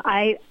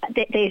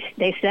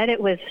 They said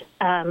it was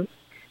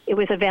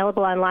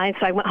available online.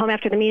 So I went home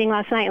after the meeting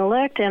last night and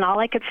looked, and all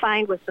I could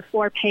find was the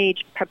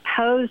 4-page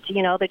proposed.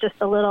 Just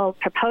a little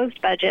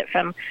proposed budget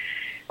from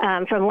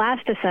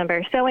last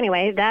December. So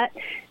anyway, that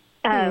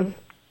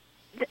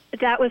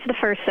was the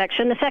first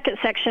section. The second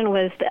section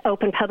was the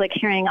open public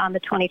hearing on the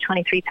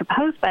 2023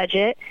 proposed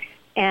budget,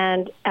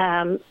 and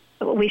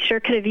we sure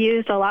could have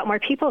used a lot more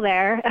people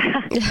there.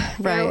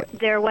 Right.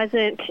 There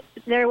wasn't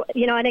there,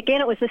 and again,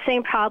 it was the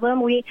same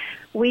problem. We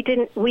would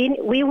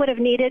have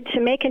needed to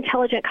make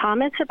intelligent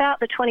comments about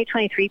the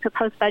 2023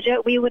 proposed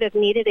budget. We would have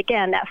needed,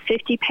 again, that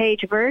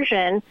 50-page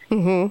version.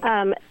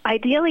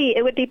 Ideally,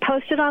 it would be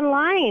posted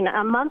online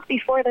a month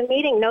before the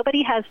meeting.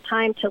 Nobody has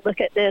time to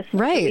look at this the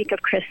week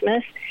of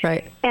Christmas.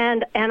 Right.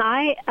 And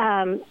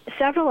I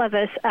several of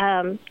us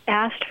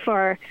asked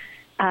for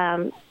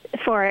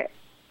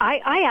I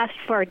asked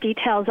for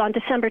details on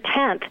December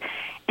 10th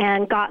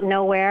and got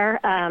nowhere.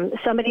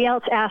 Somebody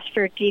else asked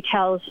for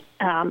details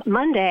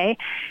Monday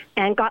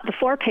and got the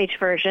 4-page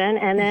version.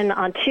 And then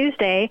on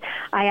Tuesday,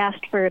 I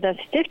asked for the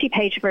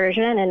 50-page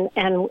version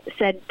and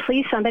said,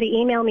 please, somebody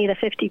email me the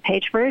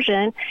 50-page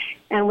version,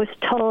 and was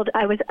told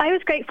I was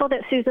grateful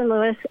that Susan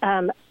Lewis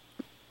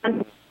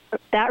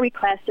that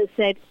request and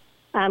said,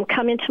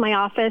 come into my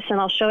office and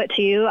I'll show it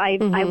to you. I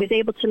was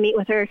able to meet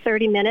with her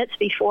 30 minutes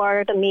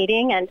before the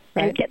meeting and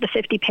get the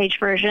 50-page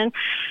version.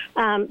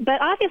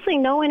 But obviously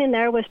no one in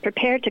there was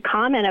prepared to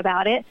comment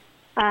about it.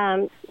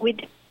 But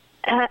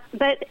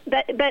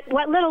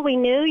what little we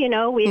knew,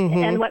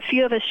 and what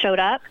few of us showed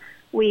up,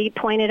 we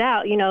pointed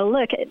out,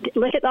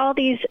 look at all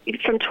these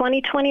from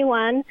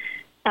 2021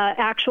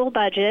 actual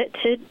budget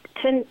to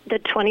the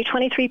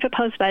 2023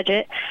 proposed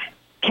budget.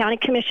 County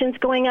commissions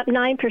going up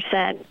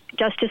 9%,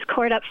 Justice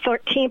Court up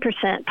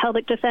 14%,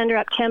 Public Defender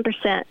up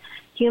 10%,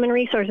 Human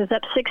Resources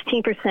up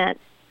 16%,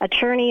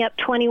 Attorney up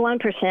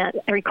 21%,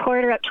 a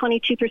Recorder up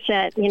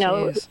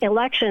 22%,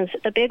 Elections,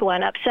 the big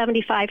one, up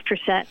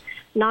 75%,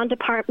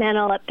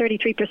 Non-departmental up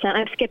 33%.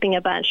 I'm skipping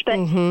a bunch. But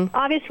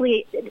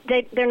obviously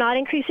they're not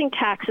increasing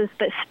taxes,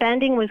 but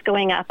spending was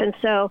going up. And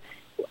so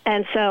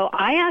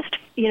I asked,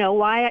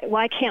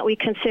 why can't we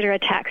consider a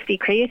tax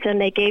decrease? And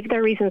they gave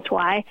their reasons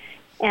why.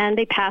 And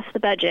they passed the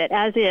budget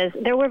as is.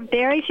 There were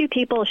very few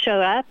people who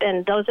showed up,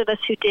 and those of us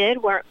who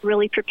did weren't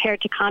really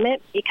prepared to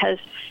comment because,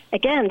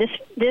 again, this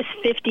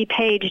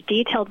 50-page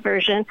detailed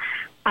version,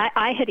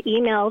 I had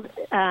emailed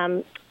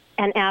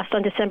asked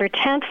on December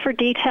 10th for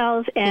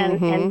details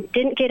and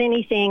didn't get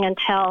anything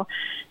until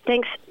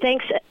thanks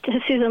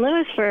to Susan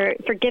Lewis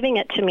for giving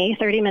it to me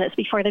 30 minutes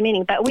before the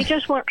meeting. But we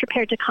just weren't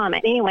prepared to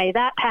comment. Anyway,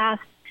 that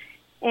passed,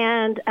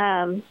 and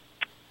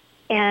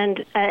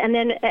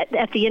then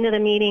at the end of the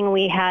meeting,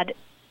 we had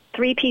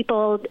 3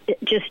 people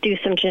just do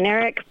some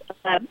generic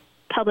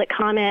public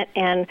comment,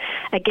 and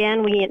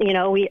again,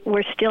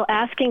 we're still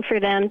asking for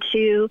them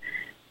to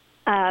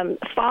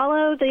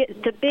follow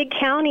the big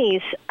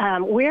counties.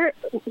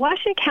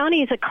 Washington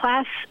County is a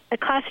class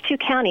 2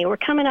 county. We're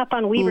coming up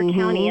on Weber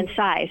County in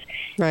size,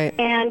 right?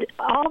 And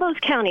all those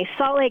counties,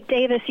 Salt Lake,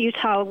 Davis,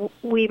 Utah,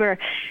 Weber,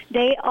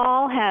 they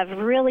all have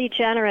really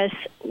generous,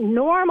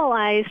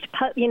 normalized,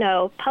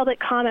 public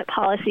comment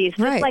policies,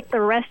 just like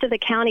the rest of the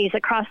counties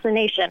across the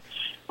nation.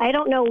 I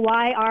don't know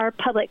why our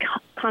public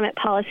comment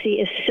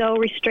policy is so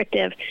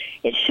restrictive.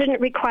 It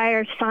shouldn't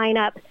require sign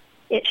up.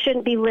 It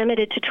shouldn't be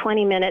limited to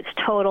 20 minutes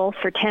total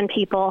for 10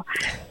 people.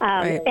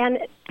 And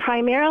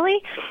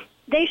primarily,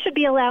 they should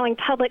be allowing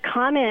public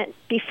comment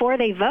before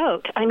they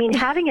vote. I mean,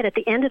 having it at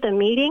the end of the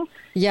meeting,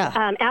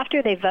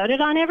 after they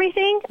voted on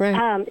everything.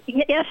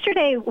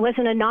 Yesterday was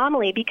an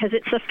anomaly because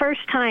it's the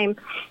first time,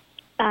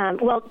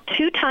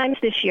 2 times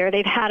this year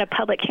they've had a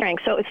public hearing.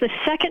 So it's the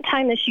second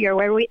time this year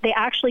where they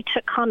actually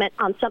took comment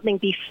on something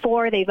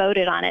before they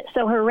voted on it.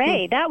 So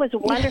hooray, that was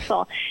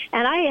wonderful.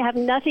 And I have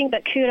nothing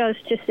but kudos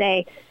to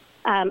say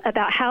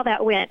about how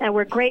that went, and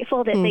we're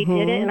grateful that they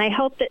did it, and I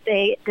hope that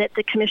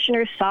the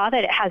commissioners saw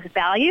that it has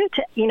value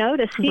to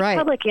seek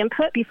public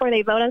input before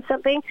they vote on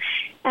something.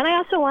 And I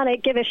also want to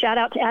give a shout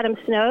out to Adam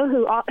Snow,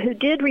 who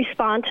did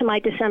respond to my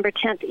December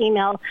 10th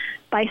email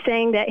by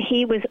saying that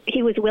he was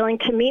willing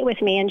to meet with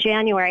me in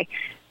January,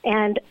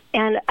 and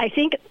I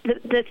think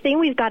the thing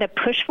we've got to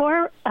push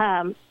for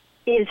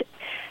is,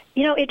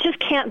 it just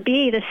can't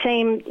be the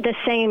same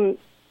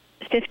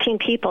 15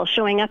 people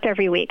showing up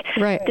every week.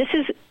 Right. This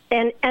is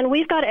And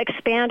we've got to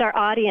expand our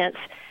audience.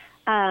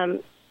 I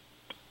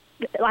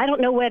don't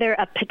know whether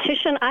a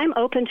petition, I'm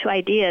open to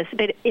ideas,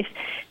 but if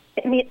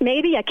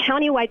maybe a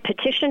countywide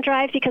petition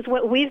drive, because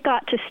what we've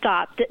got to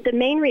stop, the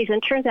main reason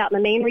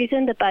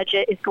the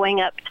budget is going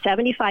up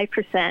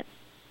 75%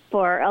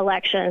 for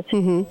elections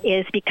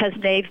is because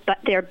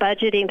they're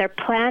budgeting, they're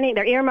planning,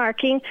 they're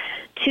earmarking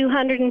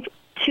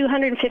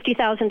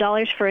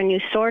 $250,000 for a new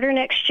sorter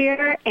next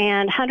year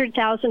and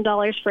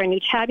 $100,000 for a new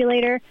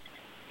tabulator.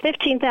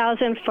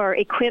 $15,000 for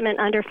equipment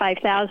under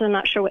 $5,000.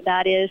 Not sure what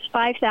that is.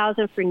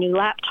 $5,000 for new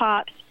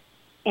laptops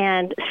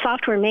and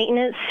software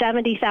maintenance.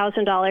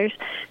 $70,000.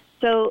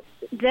 So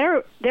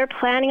they're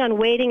planning on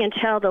waiting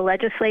until the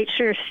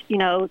legislature's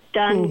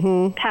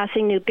done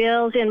passing new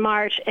bills in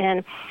March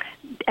and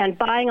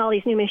buying all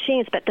these new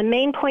machines. But the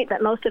main point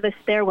that most of us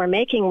there were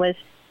making was,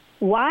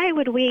 why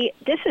would we?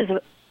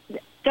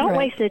 Don't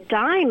waste a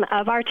dime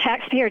of our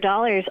taxpayer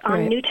dollars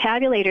on new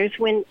tabulators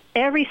when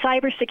every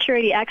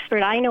cybersecurity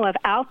expert I know of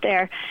out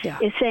there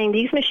is saying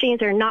these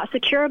machines are not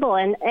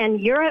securable. And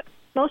Europe,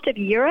 most of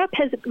Europe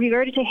has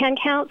reverted to hand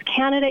counts.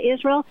 Canada,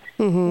 Israel.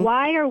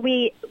 Why are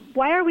we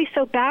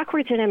so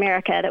backwards in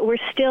America that we're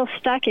still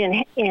stuck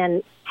in?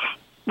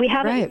 We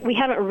haven't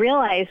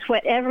realized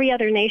what every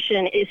other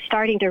nation is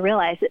starting to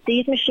realize, that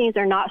these machines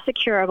are not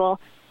securable.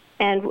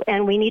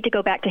 And we need to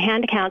go back to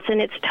hand counts,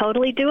 and it's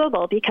totally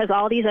doable because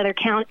all these other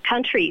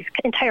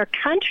entire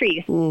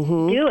countries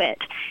do it,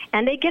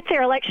 and they get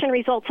their election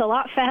results a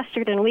lot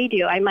faster than we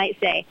do, I might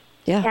say.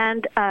 Yeah.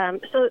 And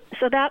so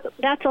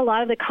that's a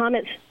lot of the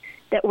comments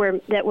that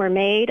were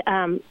made.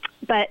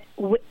 But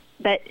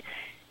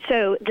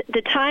so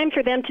the time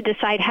for them to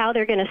decide how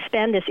they're going to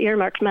spend this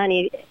earmarked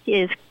money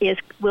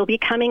will be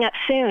coming up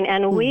soon,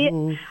 and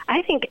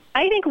I think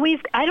I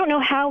don't know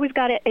how we've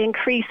got to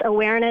increase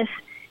awareness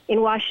in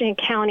Washington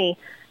County,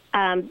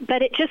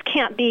 but it just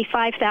can't be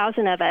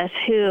 5,000 of us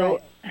who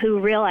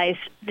realize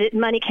that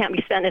money can't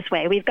be spent this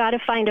way. We've got to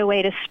find a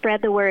way to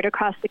spread the word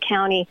across the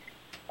county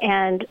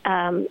and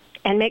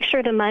make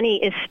sure the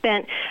money is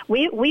spent.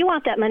 We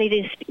want that money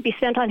to be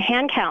spent on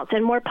hand counts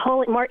and more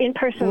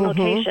in-person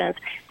locations.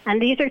 And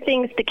these are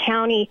things the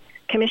county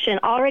commission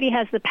already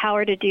has the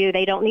power to do.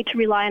 They don't need to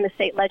rely on the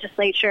state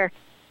legislature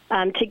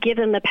to give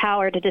them the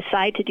power to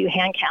decide to do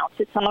hand counts.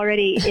 It's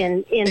already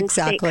in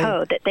state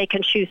code that they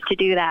can choose to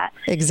do that.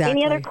 Exactly.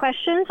 Any other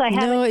questions?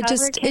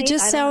 It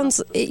just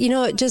sounds,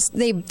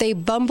 they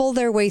bumble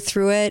their way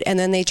through it, and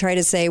then they try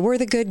to say, we're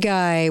the good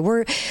guy.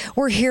 We're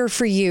here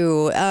for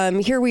you.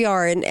 Here we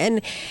are.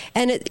 And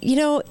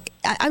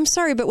I'm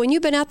sorry, but when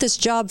you've been at this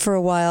job for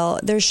a while,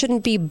 there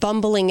shouldn't be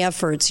bumbling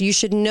efforts. You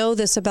should know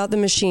this about the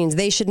machines.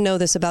 They should know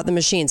this about the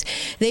machines.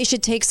 They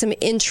should take some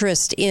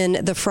interest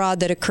in the fraud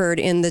that occurred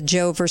in the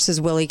Joe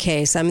versus Willie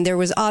case. I mean, there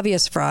was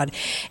obvious fraud,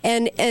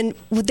 and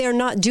they're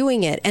not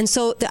doing it. And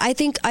so I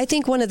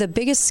think one of the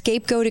biggest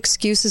scapegoat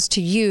excuses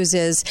to use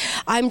is,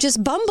 I'm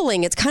just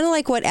bumbling. It's kind of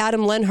like what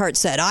Adam Lenhart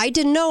said. I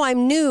didn't know,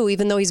 I'm new,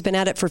 even though he's been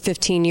at it for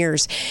 15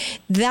 years.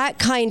 That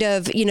kind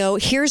of,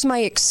 here's my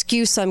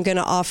excuse I'm going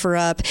to offer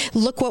up.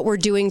 Look what we're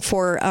doing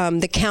for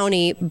the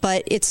county,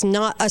 but it's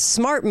not a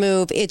smart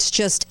move. It's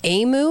just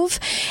a move.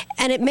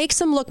 And it makes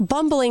them look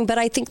bumbling, but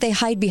I think they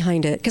hide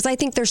behind it because I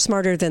think they're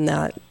smarter than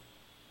that.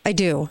 I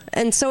do.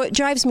 And so it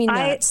drives me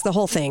nuts, the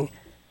whole thing.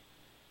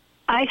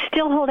 I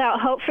still hold out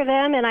hope for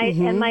them, and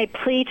and my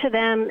plea to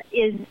them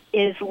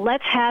is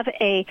let's have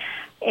a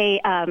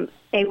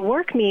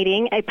work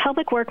meeting, a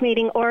public work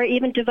meeting, or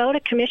even devote a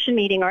commission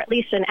meeting, or at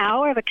least an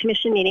hour of a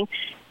commission meeting,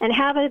 and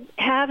have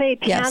a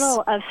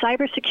panel of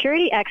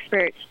cybersecurity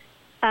experts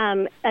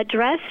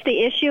address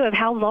the issue of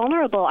how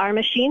vulnerable our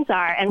machines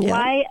are and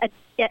why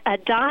a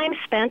dime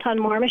spent on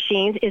more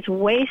machines is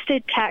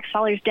wasted tax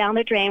dollars down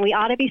the drain. We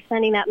ought to be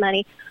spending that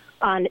money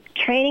on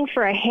training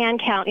for a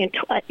hand count.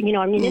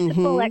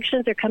 Municipal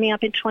elections are coming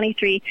up in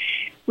 23.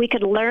 We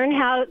could learn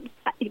how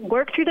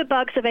work through the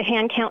bugs of a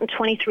hand count in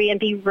 23 and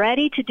be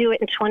ready to do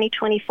it in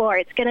 2024.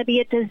 It's going to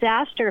be a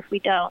disaster if we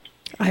don't.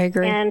 I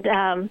agree.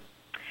 And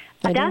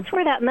that's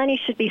where that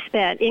money should be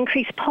spent.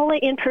 Increase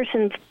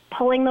in-person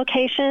polling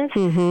locations.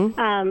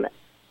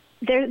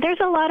 There's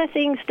a lot of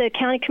things the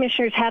county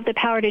commissioners have the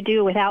power to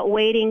do without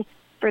waiting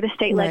for the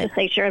state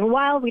legislature. And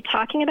while we're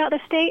talking about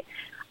the state,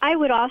 I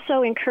would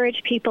also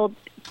encourage people,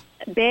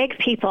 beg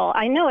people.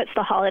 I know it's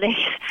the holidays,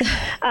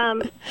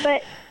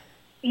 but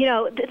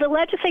the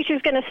legislature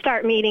is going to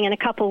start meeting in a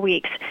couple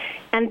weeks,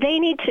 and they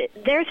need to.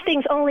 There's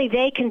things only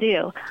they can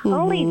do.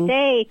 Only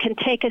they can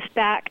take us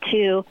back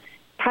to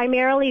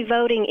primarily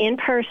voting in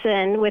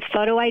person with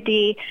photo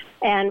ID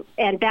and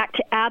back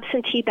to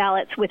absentee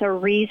ballots with a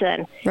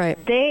reason. Right.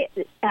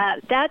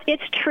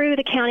 It's true.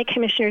 The county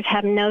commissioners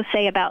have no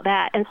say about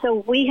that, and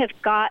so we have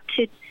got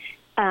to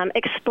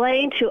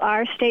explain to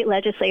our state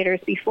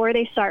legislators before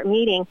they start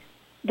meeting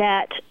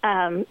that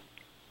ballot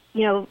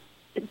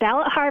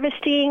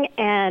harvesting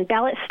and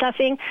ballot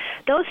stuffing,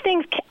 those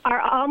things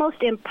are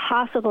almost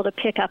impossible to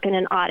pick up in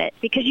an audit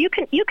because you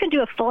can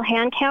do a full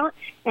hand count,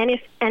 and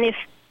if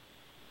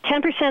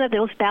 10% of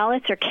those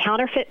ballots are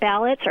counterfeit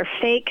ballots or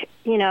fake,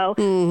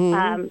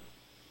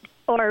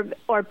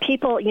 or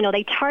people,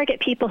 they target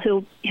people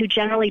who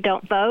generally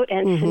don't vote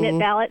and submit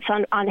ballots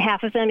on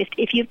behalf of them.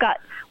 If you've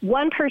got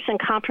one person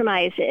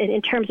compromised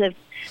in terms of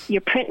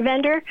your print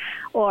vendor,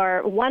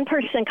 or one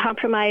person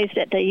compromised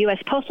at the U.S.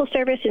 Postal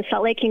Service in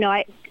Salt Lake,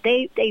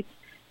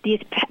 these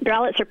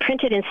ballots are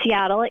printed in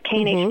Seattle at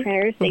K&H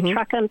Printers. They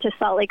truck them to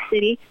Salt Lake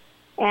City,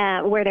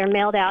 where they're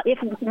mailed out. If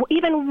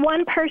even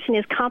one person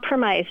is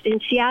compromised in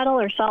Seattle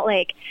or Salt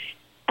Lake,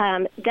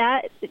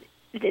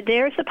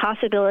 there's a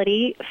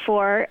possibility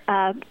for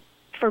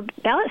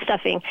ballot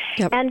stuffing.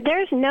 Yep. And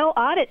there's no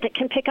audit that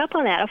can pick up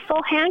on that. A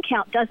full hand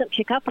count doesn't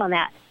pick up on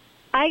that.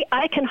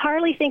 I can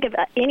hardly think of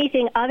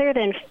anything other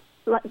than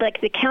like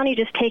the county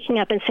just taking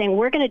up and saying,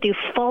 we're going to do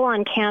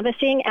full-on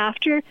canvassing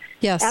after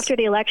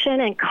the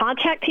election and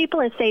contact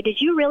people and say,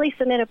 did you really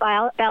submit a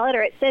ballot,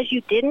 or it says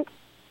you didn't,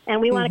 and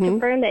we want to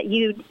confirm that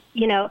you'd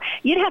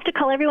have to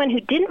call everyone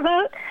who didn't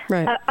vote,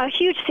 a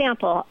huge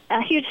sample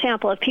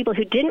of people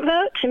who didn't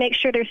vote to make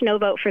sure there's no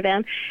vote for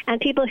them,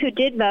 and people who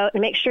did vote and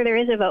make sure there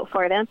is a vote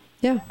for them.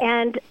 Yeah.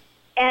 And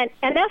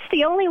that's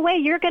the only way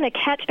you're going to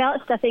catch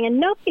ballot stuffing, and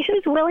nobody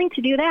who's willing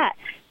to do that.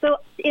 So,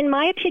 in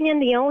my opinion,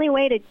 the only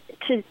way to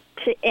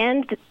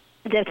end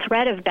the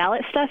threat of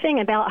ballot stuffing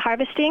and ballot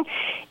harvesting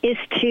is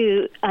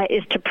to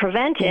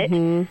prevent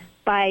it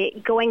by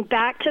going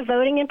back to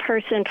voting in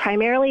person,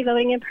 primarily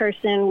voting in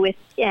person,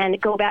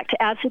 and go back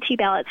to absentee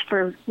ballots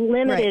for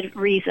limited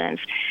reasons.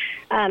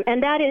 And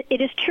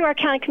it is true our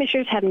county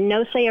commissioners have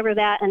no say over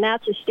that, and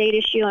that's a state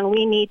issue, and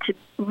we need to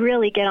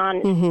really get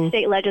on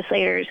state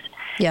legislators.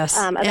 Yes,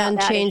 and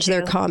change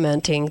their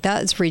commenting.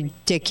 That's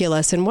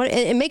ridiculous. And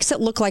it makes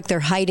it look like they're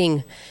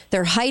hiding.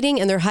 They're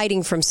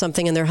hiding from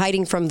something, and they're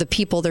hiding from the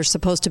people they're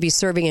supposed to be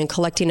serving and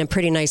collecting a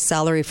pretty nice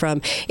salary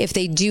from. If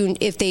they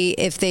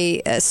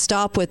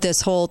stop with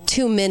this whole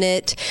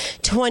 2-minute,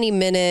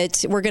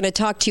 20-minute, we're going to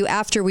talk to you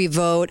after we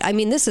vote. I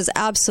mean, this is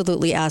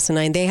absolutely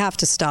asinine. They have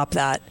to stop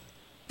that.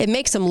 It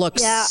makes them look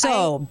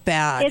so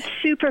bad. It's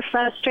super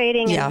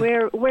frustrating, and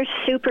we're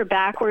super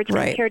backwards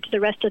compared to the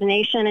rest of the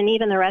nation and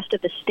even the rest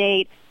of the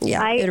state.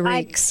 Yeah, it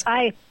reeks.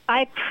 I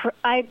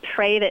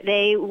pray that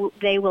they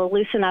will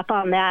loosen up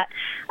on that.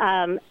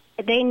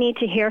 They need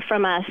to hear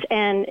from us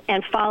and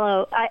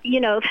follow.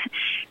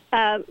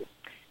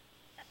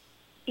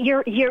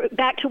 You're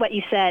back to what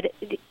you said.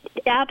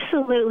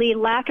 Absolutely,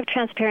 lack of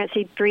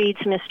transparency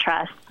breeds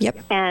mistrust.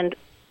 Yep. And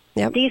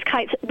these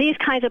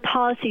kinds of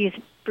policies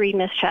breed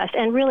mistrust,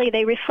 and really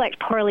they reflect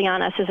poorly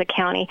on us as a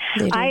county.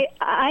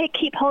 I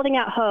keep holding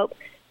out hope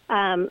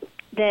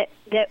that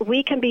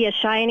we can be a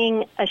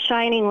shining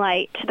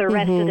light to the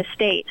rest of the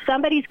state.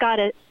 Some county's got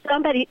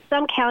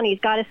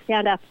to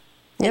stand up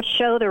and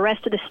show the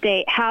rest of the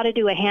state how to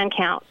do a hand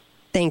count.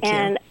 Thank you.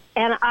 And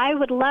I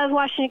would love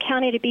Washington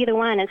County to be the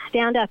one and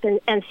stand up and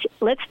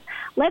let's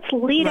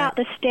lead out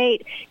the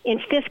state in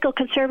fiscal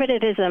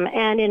conservatism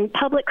and in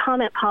public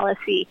comment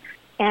policy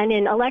and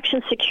in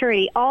election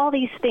security, all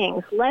these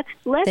things. Let's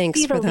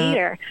be the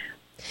leader.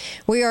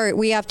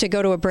 We have to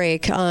go to a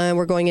break.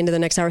 We're going into the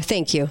next hour.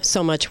 Thank you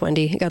so much,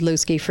 Wendy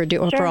Godlewski,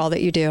 for all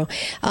that you do.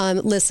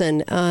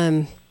 Listen,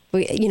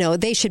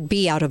 they should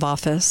be out of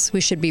office. We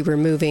should be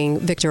removing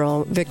Victor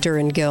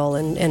and Gil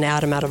and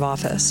Adam out of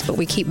office, but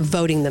we keep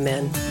voting them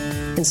in.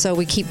 And so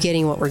we keep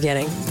getting what we're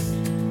getting.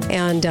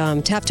 And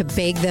to have to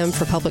beg them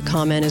for public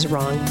comment is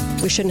wrong.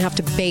 We shouldn't have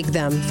to beg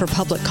them for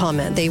public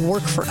comment. They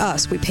work for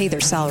us. We pay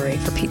their salary,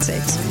 for Pete's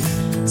sakes.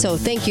 So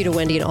thank you to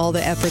Wendy and all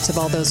the efforts of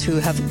all those who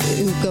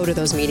go to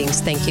those meetings.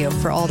 Thank you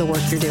for all the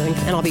work you're doing.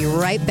 And I'll be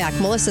right back.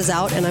 Melissa's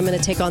out, and I'm going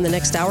to take on the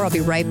next hour. I'll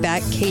be right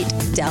back. Kate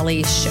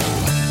Daly Show.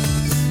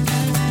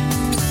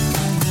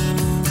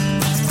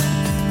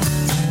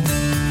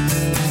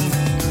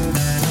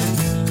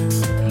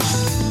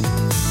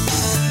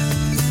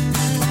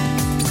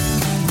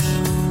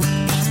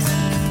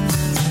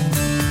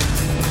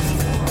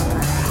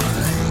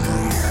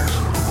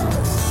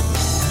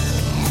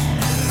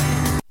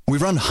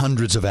 We've run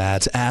hundreds of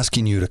ads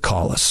asking you to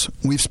call us.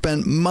 We've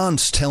spent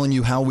months telling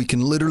you how we can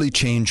literally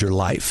change your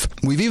life.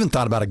 We've even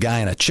thought about a guy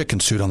in a chicken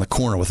suit on the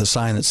corner with a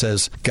sign that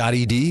says, "Got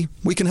ED?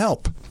 We can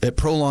help." At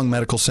Prolong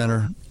Medical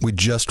Center, we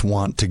just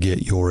want to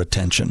get your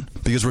attention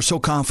because we're so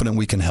confident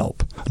we can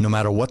help. No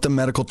matter what the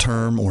medical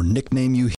term or nickname you